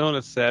definitely on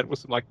a set with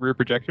some like rear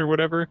projection or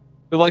whatever.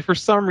 But like for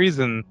some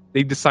reason,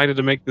 they decided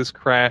to make this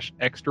crash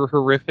extra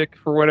horrific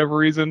for whatever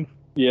reason.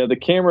 Yeah, the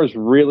camera's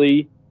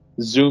really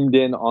zoomed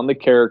in on the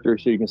character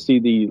so you can see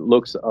the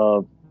looks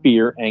of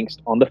fear, angst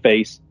on the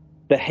face,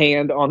 the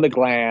hand on the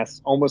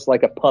glass, almost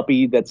like a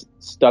puppy that's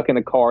stuck in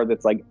a car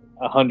that's like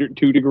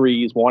 102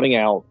 degrees wanting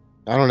out.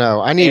 I don't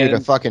know. I needed a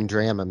fucking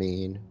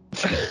Dramamine.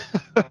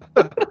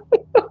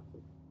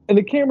 And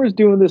the camera's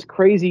doing this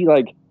crazy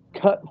like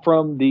cut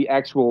from the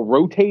actual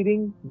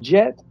rotating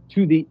jet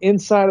to the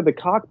inside of the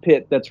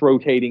cockpit that's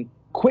rotating.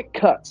 Quick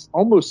cuts,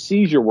 almost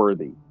seizure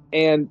worthy.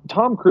 And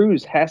Tom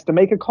Cruise has to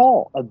make a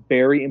call, a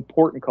very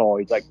important call.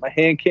 He's like, my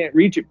hand can't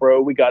reach it,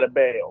 bro. We got to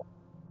bail.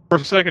 For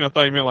a second, I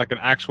thought you meant like an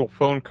actual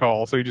phone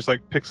call. So he just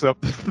like picks up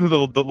the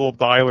little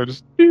dialer,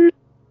 just doot,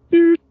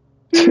 doot,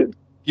 doot.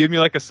 Give me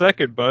like a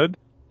second, bud.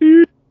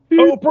 Doot,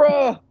 doot.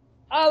 Oprah,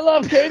 I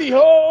love Katie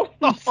Holmes.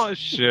 Oh,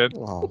 shit.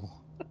 Oh.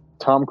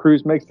 Tom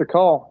Cruise makes the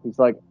call. He's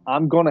like,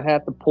 I'm going to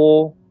have to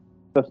pull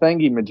the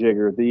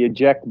thingy-majigger, the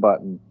eject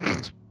button.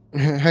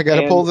 I got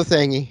to pull the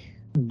thingy.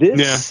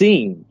 This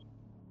scene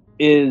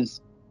is,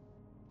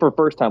 for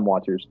first-time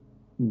watchers,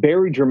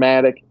 very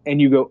dramatic,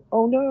 and you go,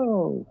 oh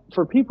no.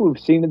 For people who've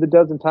seen it a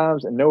dozen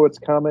times and know it's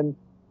coming,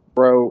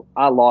 bro,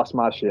 I lost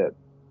my shit.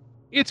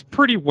 It's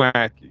pretty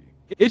wacky.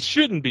 It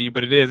shouldn't be,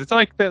 but it is. It's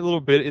like that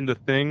little bit in The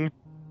Thing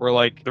where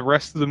like the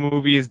rest of the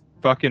movie is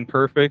fucking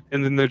perfect,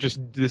 and then there's just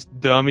this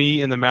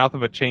dummy in the mouth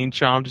of a chain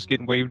chomp just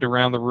getting waved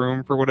around the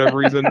room for whatever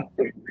reason.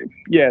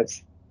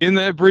 Yes. In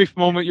that brief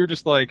moment, you're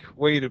just like,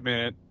 wait a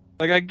minute.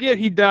 Like, I get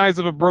he dies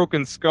of a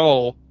broken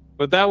skull,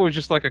 but that was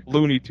just like a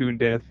Looney Tune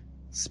death.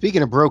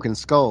 Speaking of broken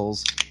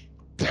skulls.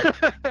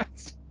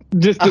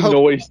 Just the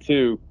noise,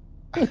 too.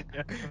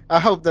 I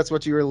hope that's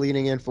what you were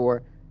leaning in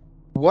for.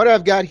 What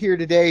I've got here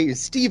today is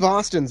Steve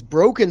Austin's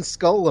Broken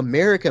Skull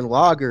American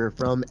Lager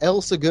from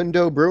El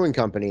Segundo Brewing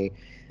Company.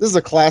 This is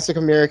a classic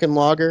American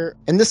lager,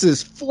 and this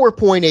is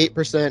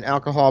 4.8%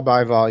 alcohol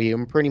by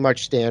volume, pretty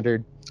much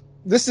standard.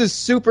 This is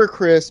super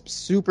crisp,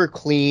 super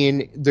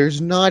clean.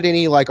 There's not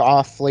any like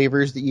off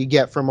flavors that you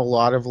get from a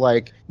lot of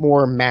like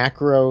more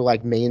macro,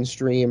 like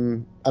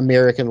mainstream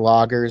American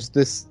lagers.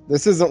 This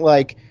isn't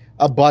like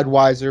a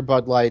Budweiser,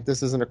 Bud Light.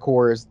 This isn't a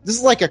Coors. This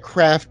is like a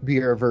craft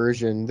beer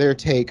version, their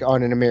take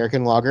on an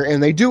American lager,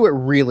 and they do it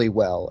really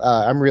well.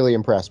 I'm really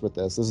impressed with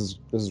this. This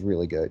is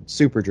really good.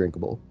 Super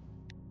drinkable.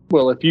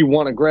 Well, if you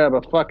want to grab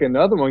a fucking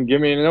other one,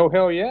 give me an oh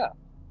hell yeah.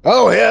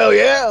 Oh hell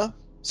yeah!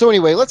 So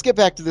anyway, let's get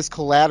back to this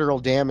collateral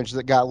damage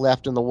that got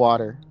left in the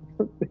water.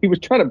 He was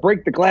trying to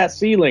break the glass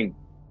ceiling,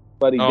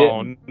 but he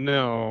didn't. Oh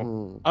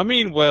no! I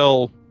mean,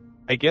 well,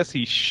 I guess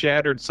he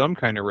shattered some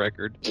kind of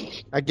record.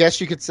 I guess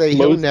you could say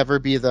he'll never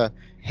be the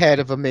head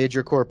of a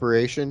major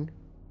corporation.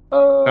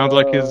 Sounds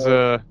like his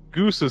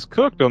goose is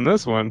cooked on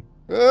this one.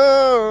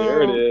 Oh.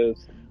 There it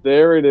is.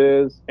 There it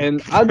is.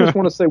 And I just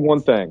want to say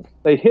one thing.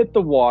 They hit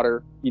the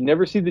water. You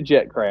never see the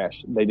jet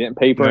crash. They didn't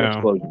pay for an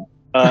explosion.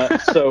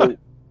 So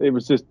it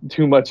was just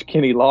too much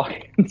Kenny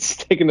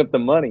Loggins taking up the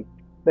money.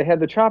 They had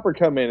the chopper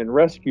come in and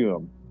rescue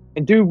him.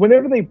 And dude,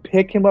 whenever they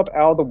pick him up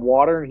out of the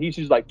water and he's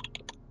just like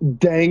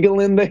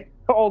dangling there,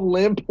 all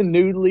limp and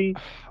noodly.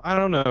 I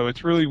don't know.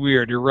 It's really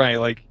weird. You're right.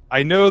 Like,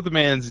 I know the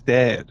man's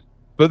dead,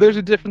 but there's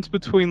a difference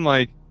between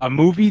like a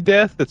movie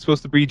death that's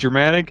supposed to be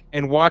dramatic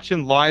and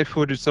watching live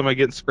footage of somebody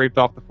getting scraped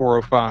off the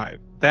 405.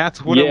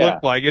 That's what it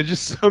looked like. It's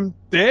just some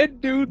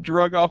dead dude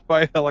drug off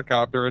by a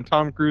helicopter and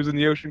Tom Cruise in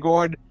the ocean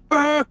going,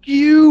 "Fuck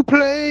you,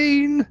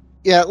 plane!"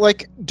 Yeah,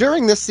 like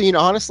during this scene,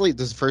 honestly,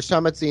 this is the first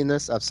time I'd seen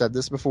this. I've said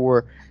this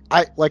before.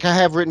 I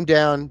have written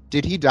down,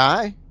 did he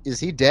die? Is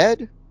he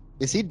dead?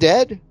 Is he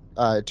dead?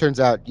 It turns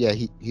out, yeah,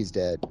 he's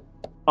dead.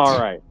 All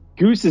right.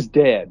 Goose is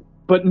dead,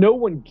 but no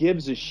one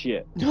gives a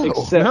shit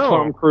except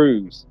Tom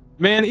Cruise.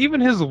 Man,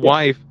 even his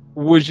wife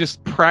was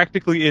just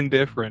practically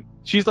indifferent.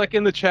 She's like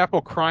in the chapel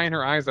crying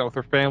her eyes out with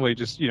her family,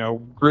 just, you know,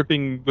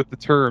 gripping with the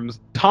terms.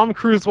 Tom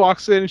Cruise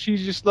walks in and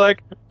she's just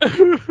like,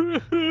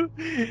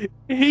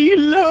 he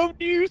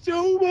loved you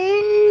so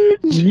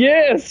much.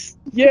 Yes,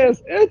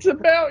 it's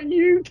about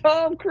you,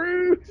 Tom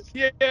Cruise.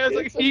 Yeah, it's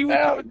like he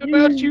was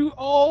about you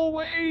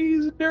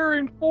always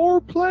during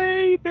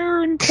foreplay,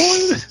 during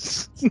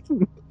coitus.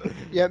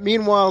 Yeah,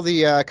 meanwhile,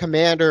 the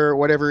commander,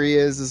 whatever he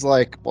is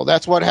like, well,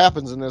 that's what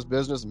happens in this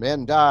business.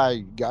 Men die.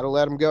 You gotta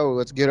let them go.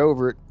 Let's get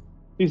over it.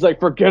 He's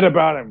like, forget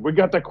about him. We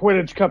got the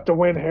Quidditch Cup to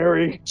win,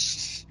 Harry.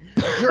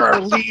 You're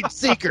our lead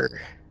seeker.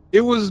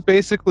 It was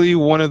basically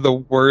one of the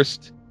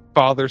worst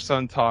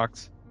father-son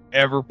talks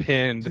ever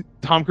penned.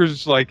 Tom Cruise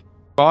is like,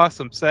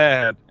 boss, I'm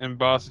sad. And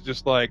boss is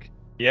just like,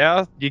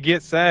 yeah, you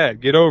get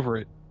sad. Get over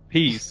it.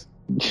 Peace.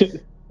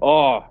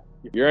 Oh,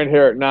 you're in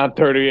here at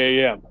 9:30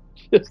 a.m.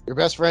 Your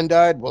best friend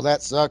died? Well,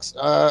 that sucks.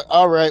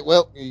 All right,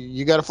 well,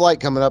 you got a flight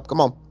coming up. Come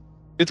on.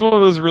 It's one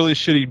of those really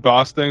shitty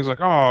boss things, like,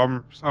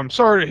 oh, I'm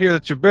sorry to hear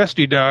that your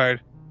bestie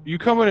died. You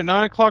coming at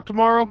 9 o'clock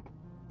tomorrow?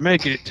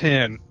 Make it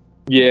 10.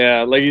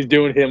 Yeah, like he's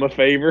doing him a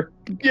favor.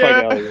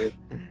 Yeah.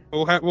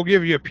 We'll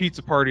give you a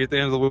pizza party at the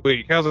end of the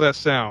week. How's that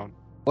sound?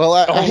 Well,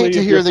 I hate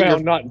to hear that you're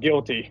not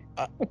guilty.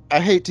 I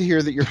hate to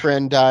hear that your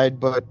friend died,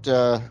 but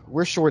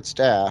we're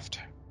short-staffed.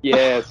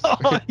 Yes.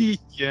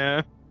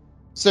 Yeah.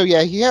 So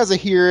yeah, he has a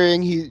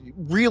hearing.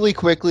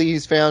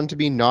 He's found to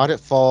be not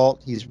at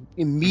fault. He's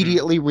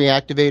immediately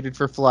reactivated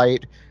for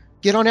flight.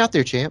 Get on out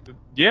there, champ.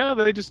 Yeah,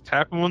 they just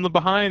tap him on the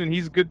behind and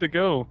he's good to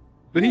go.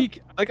 But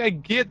I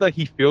get that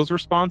he feels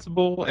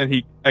responsible,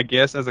 and I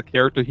guess as a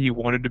character he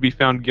wanted to be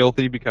found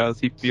guilty because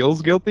he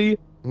feels guilty.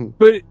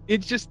 But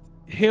it's just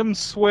him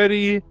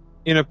sweaty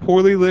in a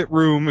poorly lit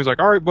room. He's like,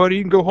 all right, buddy,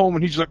 you can go home.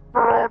 And he's just like,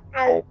 oh,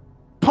 no,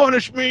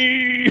 punish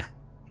me.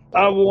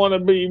 I want to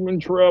be in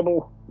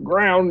trouble.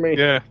 Ground me.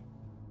 Yeah.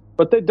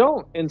 But they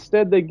don't.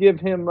 Instead, they give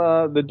him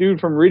the dude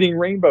from Reading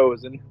Rainbow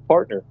as a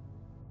partner.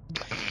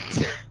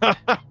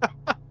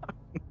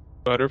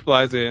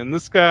 Butterflies in the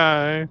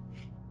sky.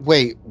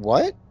 Wait,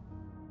 what?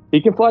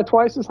 He can fly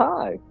twice as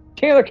high.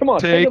 Tanner, come on,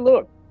 take a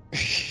look.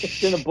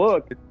 It's in a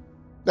book.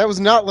 That was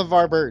not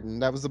LeVar Burton.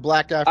 That was the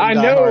black guy from Die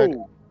Die Hard.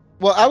 know.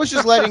 Well, I was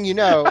just letting you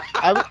know.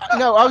 I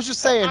was just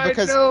saying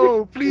because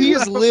he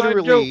is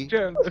literally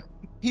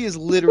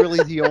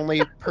the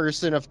only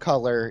person of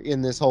color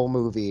in this whole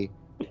movie,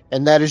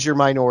 and that is your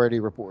Minority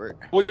Report.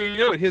 Well, you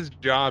know what his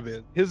job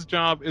is? His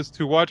job is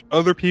to watch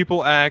other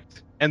people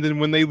act, and then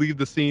when they leave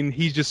the scene,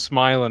 he's just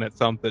smiling at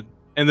something,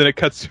 and then it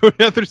cuts to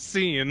another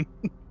scene.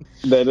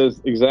 That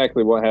is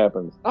exactly what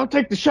happens. I'll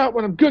take the shot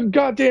when I'm good and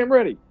goddamn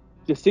ready.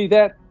 You see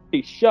that?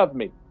 He shoved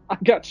me. I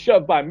got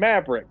shoved by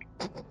Maverick.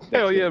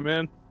 Hell yeah,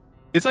 man.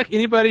 It's like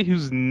anybody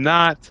who's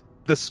not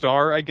the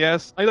star, I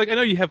guess. I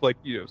know you have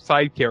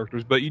side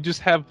characters, but you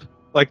just have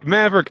like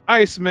Maverick,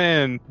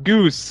 Iceman,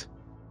 Goose,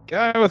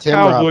 guy with Tim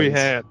cowboy Robbins.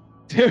 hat.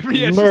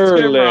 Tim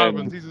Merlin.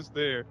 Robbins, he's just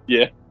there.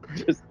 Yeah,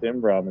 just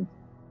Tim Robbins.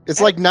 It's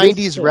like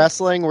 90s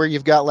wrestling where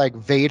you've got like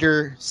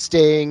Vader,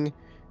 Sting,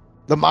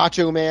 the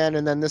Macho Man,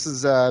 and then this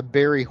is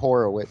Barry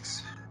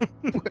Horowitz.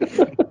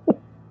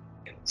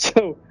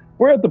 So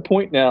we're at the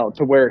point now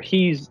to where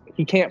he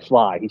can't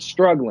fly. He's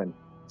struggling.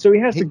 So he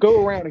has to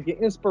go around and get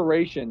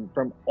inspiration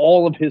from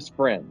all of his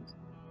friends.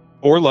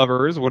 Or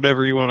lovers,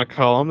 whatever you want to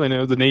call them. I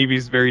know the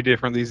Navy's very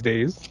different these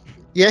days.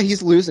 Yeah,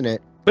 he's losing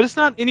it. But it's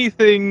not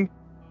anything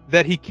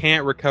that he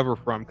can't recover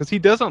from, because he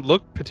doesn't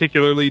look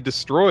particularly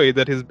destroyed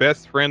that his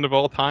best friend of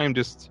all time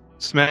just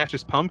smashed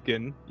his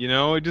pumpkin.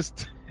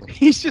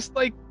 He's just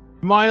like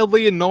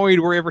mildly annoyed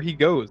wherever he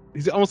goes.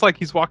 He's almost like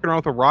he's walking around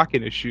with a rock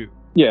in his shoe.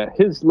 Yeah,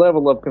 his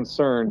level of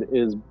concern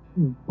is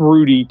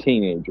broody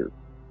teenager.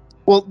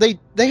 Well, they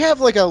have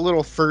like a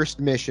little first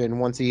mission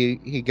once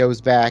he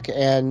goes back,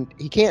 and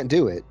he can't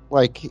do it.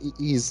 Like,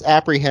 he's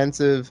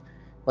apprehensive.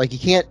 Like, he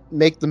can't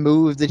make the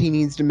move that he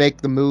needs to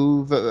make the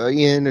move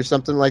in or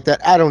something like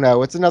that. I don't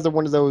know. It's another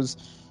one of those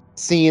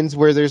scenes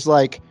where there's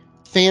like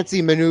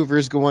fancy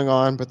maneuvers going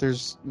on, but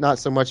there's not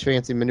so much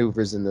fancy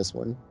maneuvers in this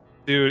one.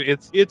 Dude,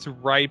 it's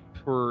ripe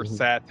for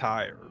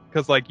satire.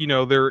 Because, like,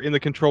 they're in the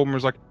control room,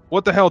 like,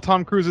 what the hell,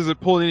 Tom Cruise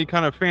isn't pulling any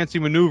kind of fancy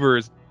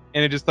maneuvers.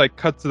 And it just, like,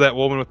 cuts to that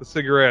woman with a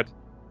cigarette.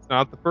 It's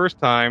not the first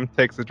time.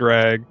 Takes a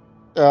drag.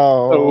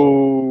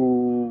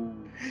 Oh.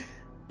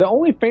 The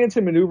only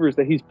fancy maneuvers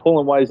that he's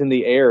pulling while he's in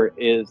the air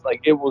is,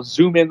 like, it will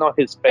zoom in on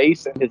his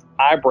face and his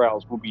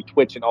eyebrows will be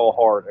twitching all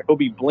hard. He'll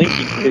be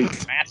blinking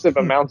big, massive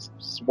amounts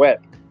of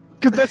sweat.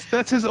 Because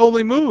that's his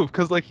only move.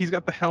 Because, like, he's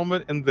got the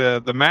helmet and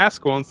the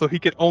mask on, so he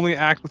can only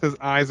act with his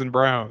eyes and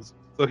brows.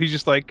 So he's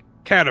just, like,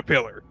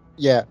 Caterpillar.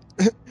 Yeah.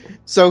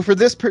 So for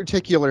this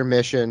particular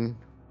mission,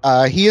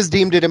 he has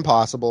deemed it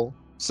impossible.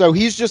 So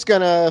he's just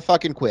gonna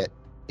fucking quit.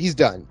 He's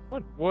done.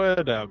 What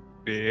a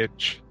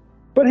bitch.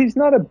 But he's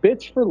not a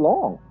bitch for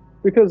long.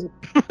 Because,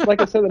 like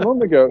I said a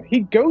moment ago, he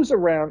goes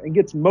around and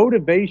gets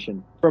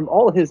motivation from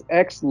all his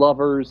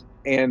ex-lovers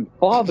and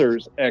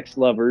father's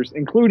ex-lovers,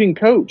 including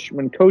Coach.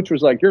 When Coach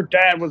was like, your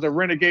dad was a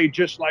renegade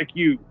just like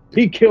you.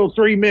 He killed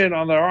 3 men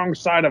on the wrong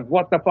side of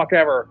what the fuck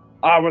ever.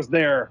 I was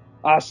there.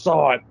 I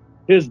saw it.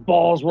 His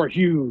balls were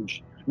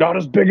huge. Not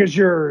as big as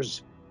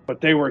yours, but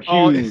they were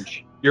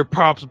huge. Your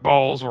pop's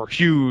balls were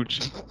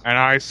huge, and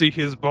I see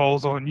his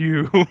balls on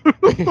you.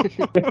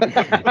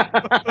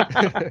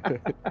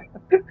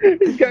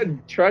 He's got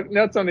truck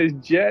nuts on his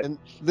jet. And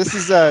this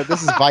is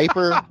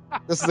Viper.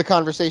 This is the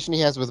conversation he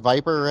has with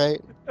Viper, right?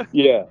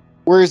 Yeah.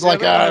 Where he's like,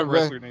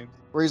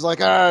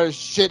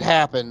 shit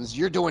happens.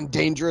 You're doing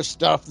dangerous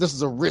stuff. This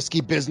is a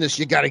risky business.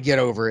 You got to get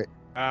over it.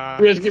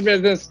 Risky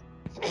business.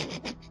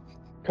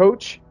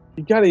 Coach,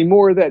 you got any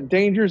more of that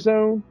danger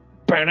zone?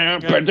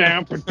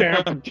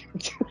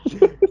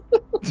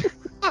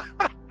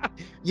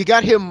 You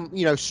got him,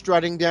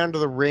 strutting down to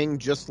the ring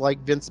just like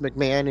Vince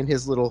McMahon in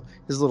his little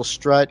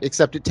strut,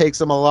 except it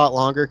takes him a lot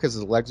longer because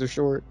his legs are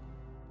short.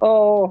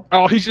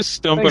 Oh, he's just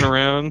stumping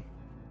around.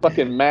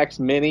 Fucking Max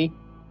Mini.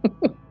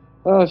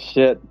 Oh,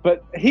 shit.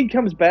 But he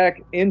comes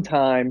back in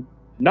time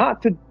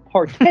not to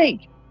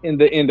partake in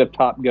the end of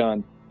Top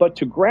Gun, but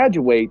to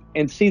graduate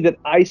and see that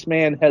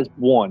Iceman has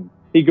won.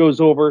 He goes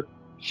over,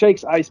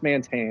 shakes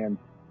Iceman's hand.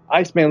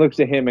 Iceman looks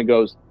at him and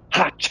goes,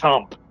 "Ha,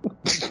 chump."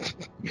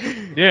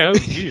 Yeah, it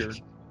was weird.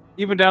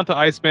 Even down to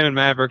Iceman and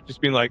Maverick just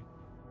being like,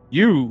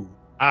 you.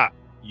 And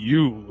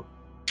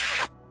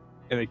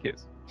they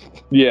kiss.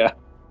 Yeah,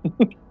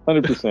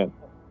 100%.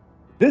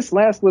 This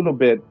last little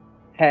bit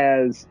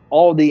has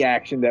all the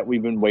action that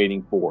we've been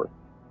waiting for.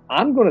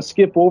 I'm going to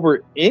skip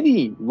over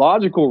any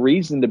logical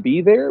reason to be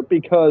there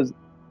because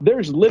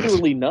there's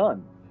literally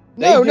none.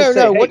 No.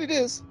 What it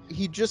is,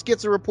 he just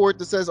gets a report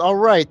that says, all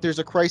right, there's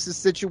a crisis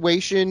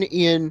situation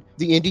in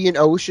the Indian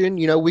Ocean.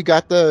 We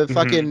got the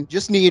fucking,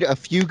 just need a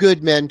few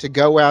good men to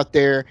go out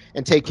there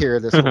and take care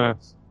of this.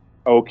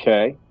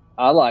 Okay.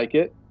 I like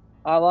it.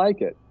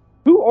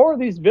 Who are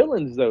these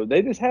villains, though?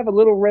 They just have a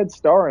little red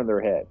star in their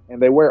head, and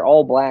they wear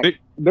all black.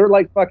 They're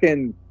like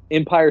fucking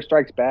Empire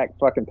Strikes Back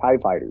fucking TIE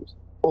fighters.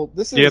 Well,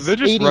 this is they're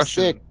just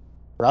 86.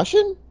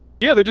 Russian?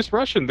 Yeah, they're just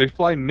Russian. They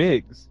fly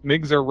MiGs.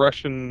 MiGs are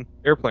Russian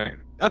airplane.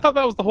 I thought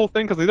that was the whole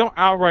thing, because they don't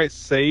outright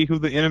say who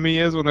the enemy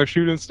is when they're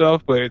shooting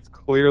stuff, but it's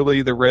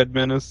clearly the Red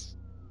Menace.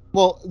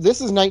 Well, this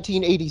is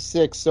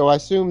 1986, so I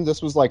assume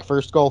this was like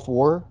first Gulf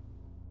War.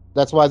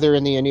 That's why they're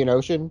in the Indian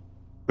Ocean.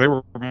 They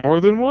were more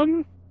than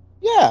one?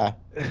 Yeah.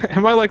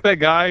 Am I like that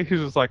guy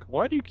who's just like,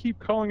 why do you keep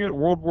calling it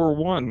World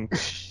War I?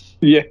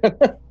 Yeah.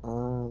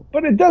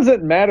 But it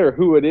doesn't matter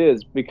who it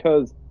is,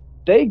 because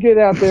they get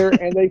out there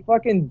and they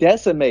fucking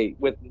decimate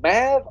with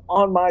Mav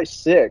on my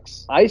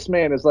 6.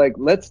 Iceman is like,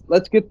 let's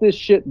get this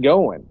shit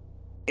going.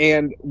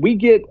 And we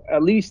get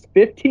at least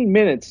 15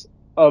 minutes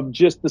of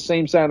just the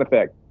same sound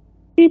effect.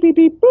 Beep, beep,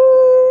 beep,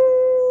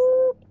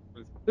 boop.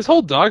 This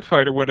whole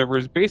dogfight or whatever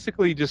is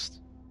basically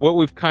just what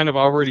we've kind of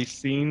already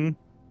seen.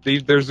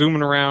 They're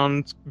zooming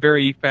around,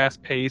 very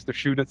fast-paced, they're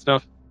shooting at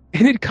stuff.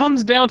 And it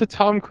comes down to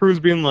Tom Cruise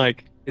being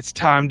like, it's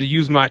time to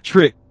use my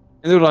trick.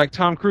 And they're like,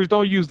 Tom Cruise,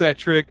 don't use that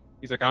trick.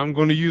 He's like, I'm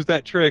going to use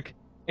that trick.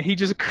 And he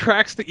just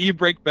cracks the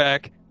e-brake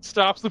back,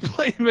 stops the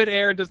plane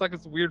mid-air, and does like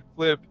this weird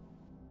flip.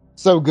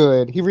 So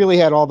good. He really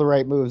had all the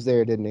right moves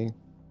there, didn't he?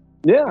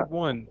 Yeah.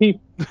 One. He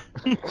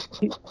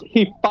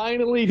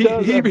finally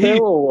does a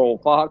barrel roll,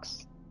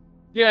 Fox.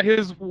 Yeah,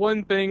 his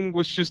one thing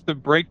was just to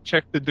brake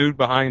check the dude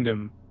behind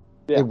him.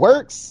 Yeah. It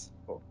works.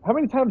 How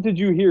many times did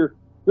you hear,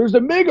 there's a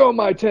MiG on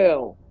my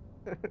tail?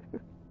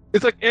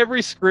 It's like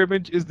every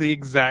scrimmage is the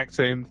exact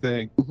same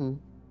thing. Mm-hmm.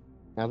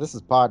 Now this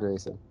is pod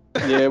racing.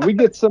 Yeah, we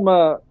get some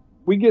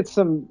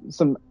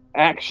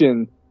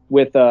action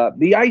with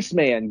the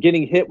Iceman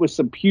getting hit with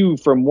some pew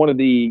from one of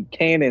the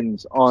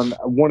cannons on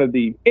one of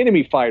the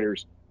enemy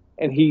fighters,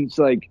 and he's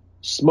like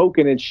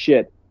smoking and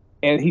shit,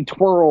 and he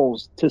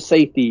twirls to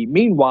safety.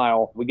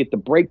 Meanwhile, we get the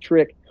brake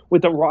trick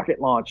with the rocket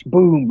launch.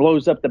 Boom,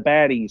 blows up the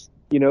baddies.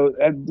 You know,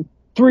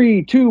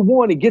 3, 2,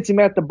 1, he gets him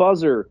at the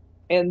buzzer.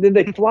 And then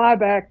they fly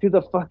back to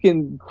the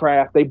fucking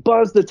craft. They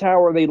buzz the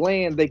tower. They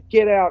land. They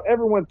get out.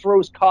 Everyone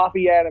throws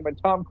coffee at him. And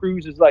Tom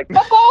Cruise is like,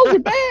 fuck all your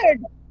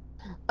bag.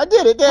 I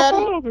did it,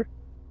 Daddy.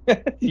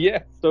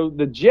 Yeah. So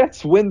the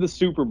Jets win the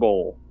Super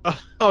Bowl.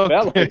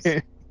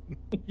 Okay.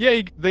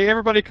 Yeah,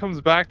 everybody comes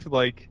back to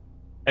like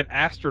an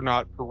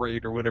astronaut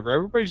parade or whatever.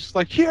 Everybody's just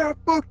like, yeah,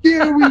 fuck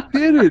yeah, we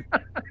did it.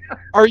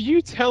 Are you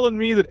telling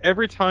me that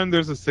every time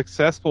there's a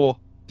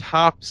successful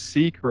top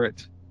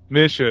secret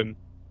mission,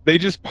 they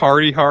just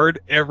party hard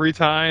every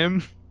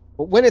time?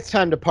 But when it's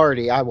time to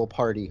party, I will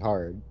party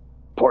hard.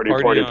 Party.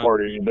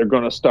 They're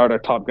going to start a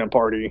Top Gun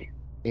party.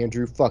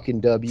 Andrew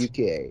fucking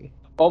WK.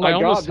 Oh my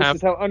God, this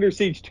is how Under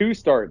Siege 2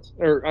 starts.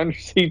 Or Under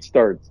Siege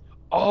starts.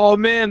 Oh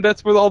man,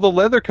 that's where all the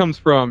leather comes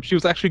from. She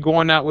was actually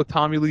going out with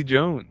Tommy Lee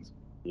Jones.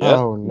 Yep.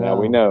 Oh no. Now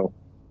we know.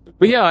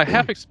 But yeah, I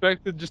half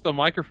expected just a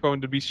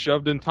microphone to be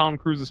shoved in Tom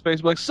Cruise's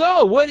face. Like,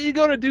 so, what are you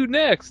going to do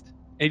next?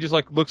 And he just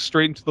like looks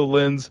straight into the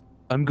lens.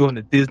 I'm going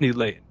to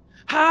Disneyland.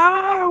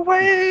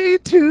 Highway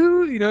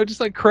to, just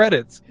like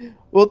credits.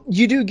 Well,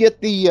 you do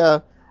get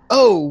the,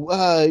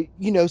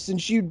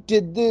 since you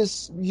did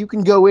this, you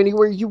can go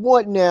anywhere you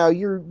want now.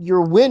 You're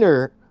a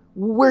winner.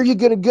 Where are you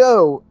going to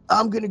go?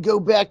 I'm going to go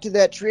back to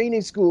that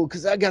training school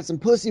because I got some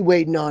pussy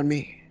waiting on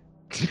me.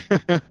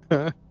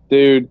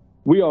 Dude,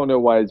 we all know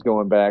why he's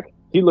going back.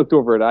 He looked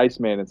over at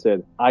Iceman and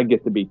said, I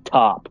get to be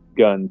Top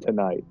Gun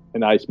tonight.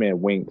 And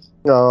Iceman winks.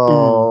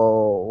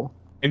 Oh.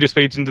 And just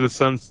fades into the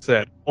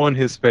sunset on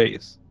his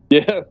face.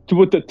 Yeah,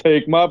 with the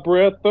take my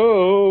breath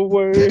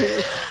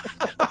away.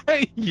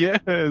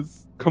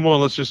 Yes. Come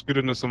on, let's just get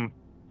into some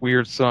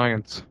weird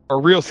science. Or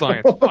real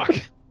science. Fuck.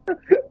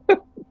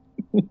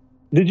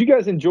 Did you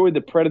guys enjoy the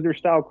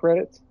Predator-style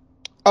credits?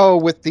 Oh,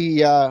 with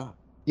the, I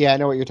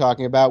know what you're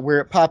talking about, where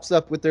it pops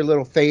up with their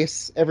little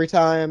face every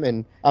time,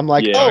 and I'm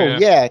like,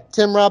 yeah,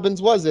 Tim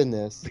Robbins was in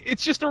this.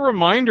 It's just a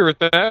reminder at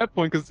that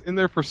point, because in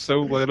there for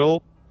so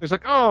little, it's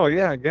like, oh,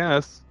 yeah, I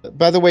guess.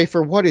 By the way,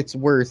 for what it's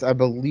worth, I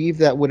believe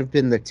that would have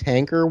been the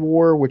Tanker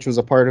War, which was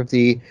a part of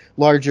the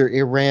larger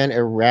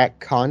Iran-Iraq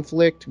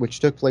conflict, which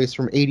took place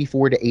from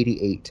 84 to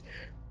 88.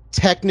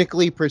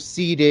 Technically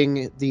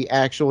preceding the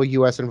actual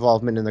U.S.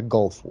 involvement in the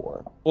Gulf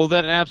War. Well,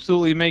 that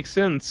absolutely makes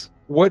sense.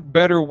 What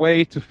better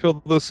way to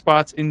fill those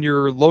spots in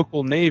your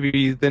local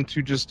Navy than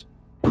to just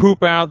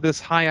poop out this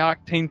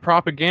high-octane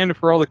propaganda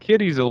for all the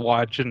kiddies to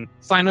watch and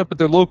sign up at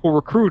their local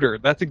recruiter?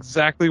 That's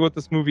exactly what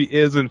this movie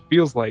is and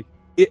feels like.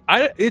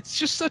 It's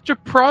just such a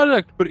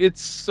product, but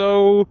it's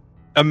so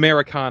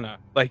Americana.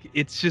 Like,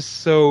 it's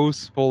just so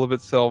full of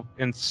itself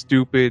and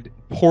stupid,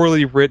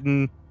 poorly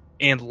written,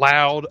 and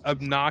loud,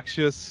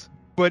 obnoxious,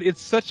 but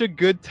it's such a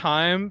good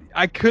time.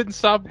 I couldn't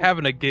stop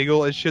having a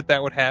giggle at shit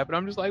that would happen.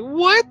 I'm just like,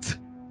 what?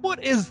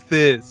 What is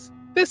this?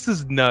 This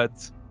is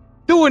nuts.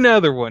 Do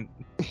another one.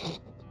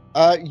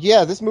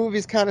 This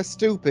movie's kind of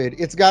stupid.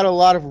 It's got a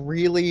lot of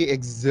really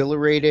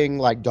exhilarating,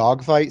 like,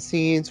 dogfight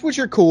scenes, which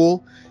are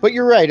cool, but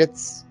you're right,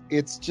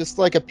 it's just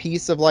like a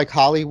piece of, like,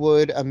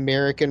 Hollywood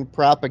American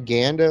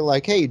propaganda,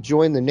 like, hey,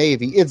 join the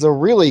Navy. It's a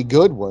really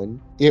good one.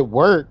 It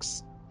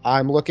works.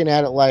 I'm looking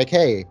at it like,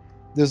 hey,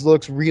 this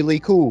looks really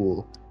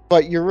cool.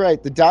 But you're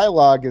right, the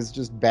dialogue is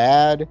just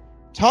bad.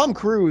 Tom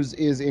Cruise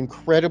is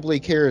incredibly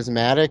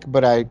charismatic,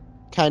 but I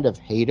kind of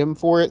hate him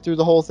for it through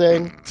the whole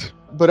thing.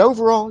 But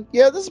overall,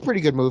 yeah, this is a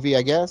pretty good movie,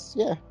 I guess.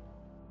 Yeah.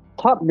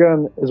 Top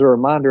Gun is a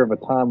reminder of a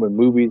time when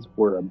movies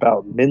were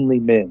about manly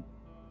men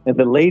and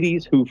the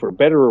ladies who, for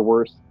better or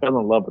worse, fell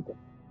in love with them.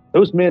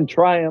 Those men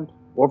triumphed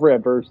over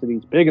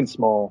adversities, big and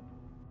small.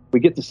 We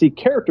get to see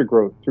character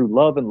growth through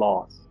love and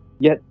loss.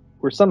 Yet,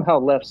 we're somehow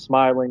left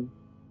smiling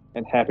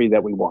and happy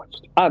that we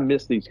watched. I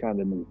miss these kind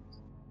of movies.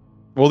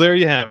 Well, there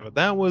you have it.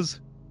 That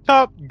was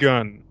Top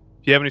Gun.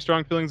 If you have any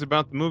strong feelings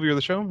about the movie or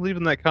the show, leave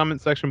in that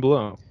comment section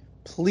below.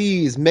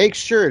 Please make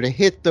sure to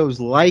hit those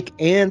like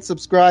and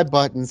subscribe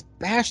buttons.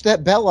 Bash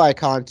that bell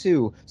icon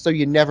too, so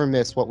you never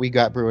miss what we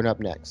got brewing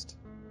up next.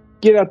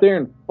 Get out there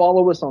and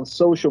follow us on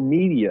social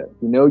media.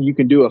 You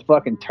can do a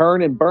fucking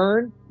turn and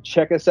burn.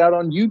 Check us out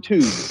on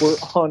YouTube.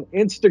 We're on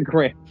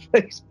Instagram,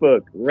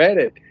 Facebook,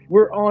 Reddit.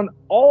 We're on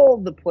all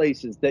the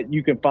places that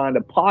you can find a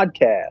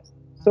podcast.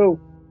 So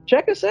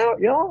check us out,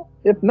 y'all.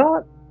 If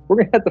not, we're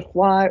going to have to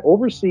fly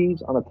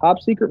overseas on a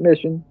top secret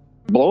mission,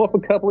 blow up a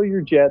couple of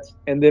your jets,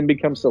 and then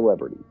become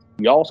celebrities.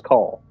 Y'all's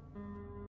call.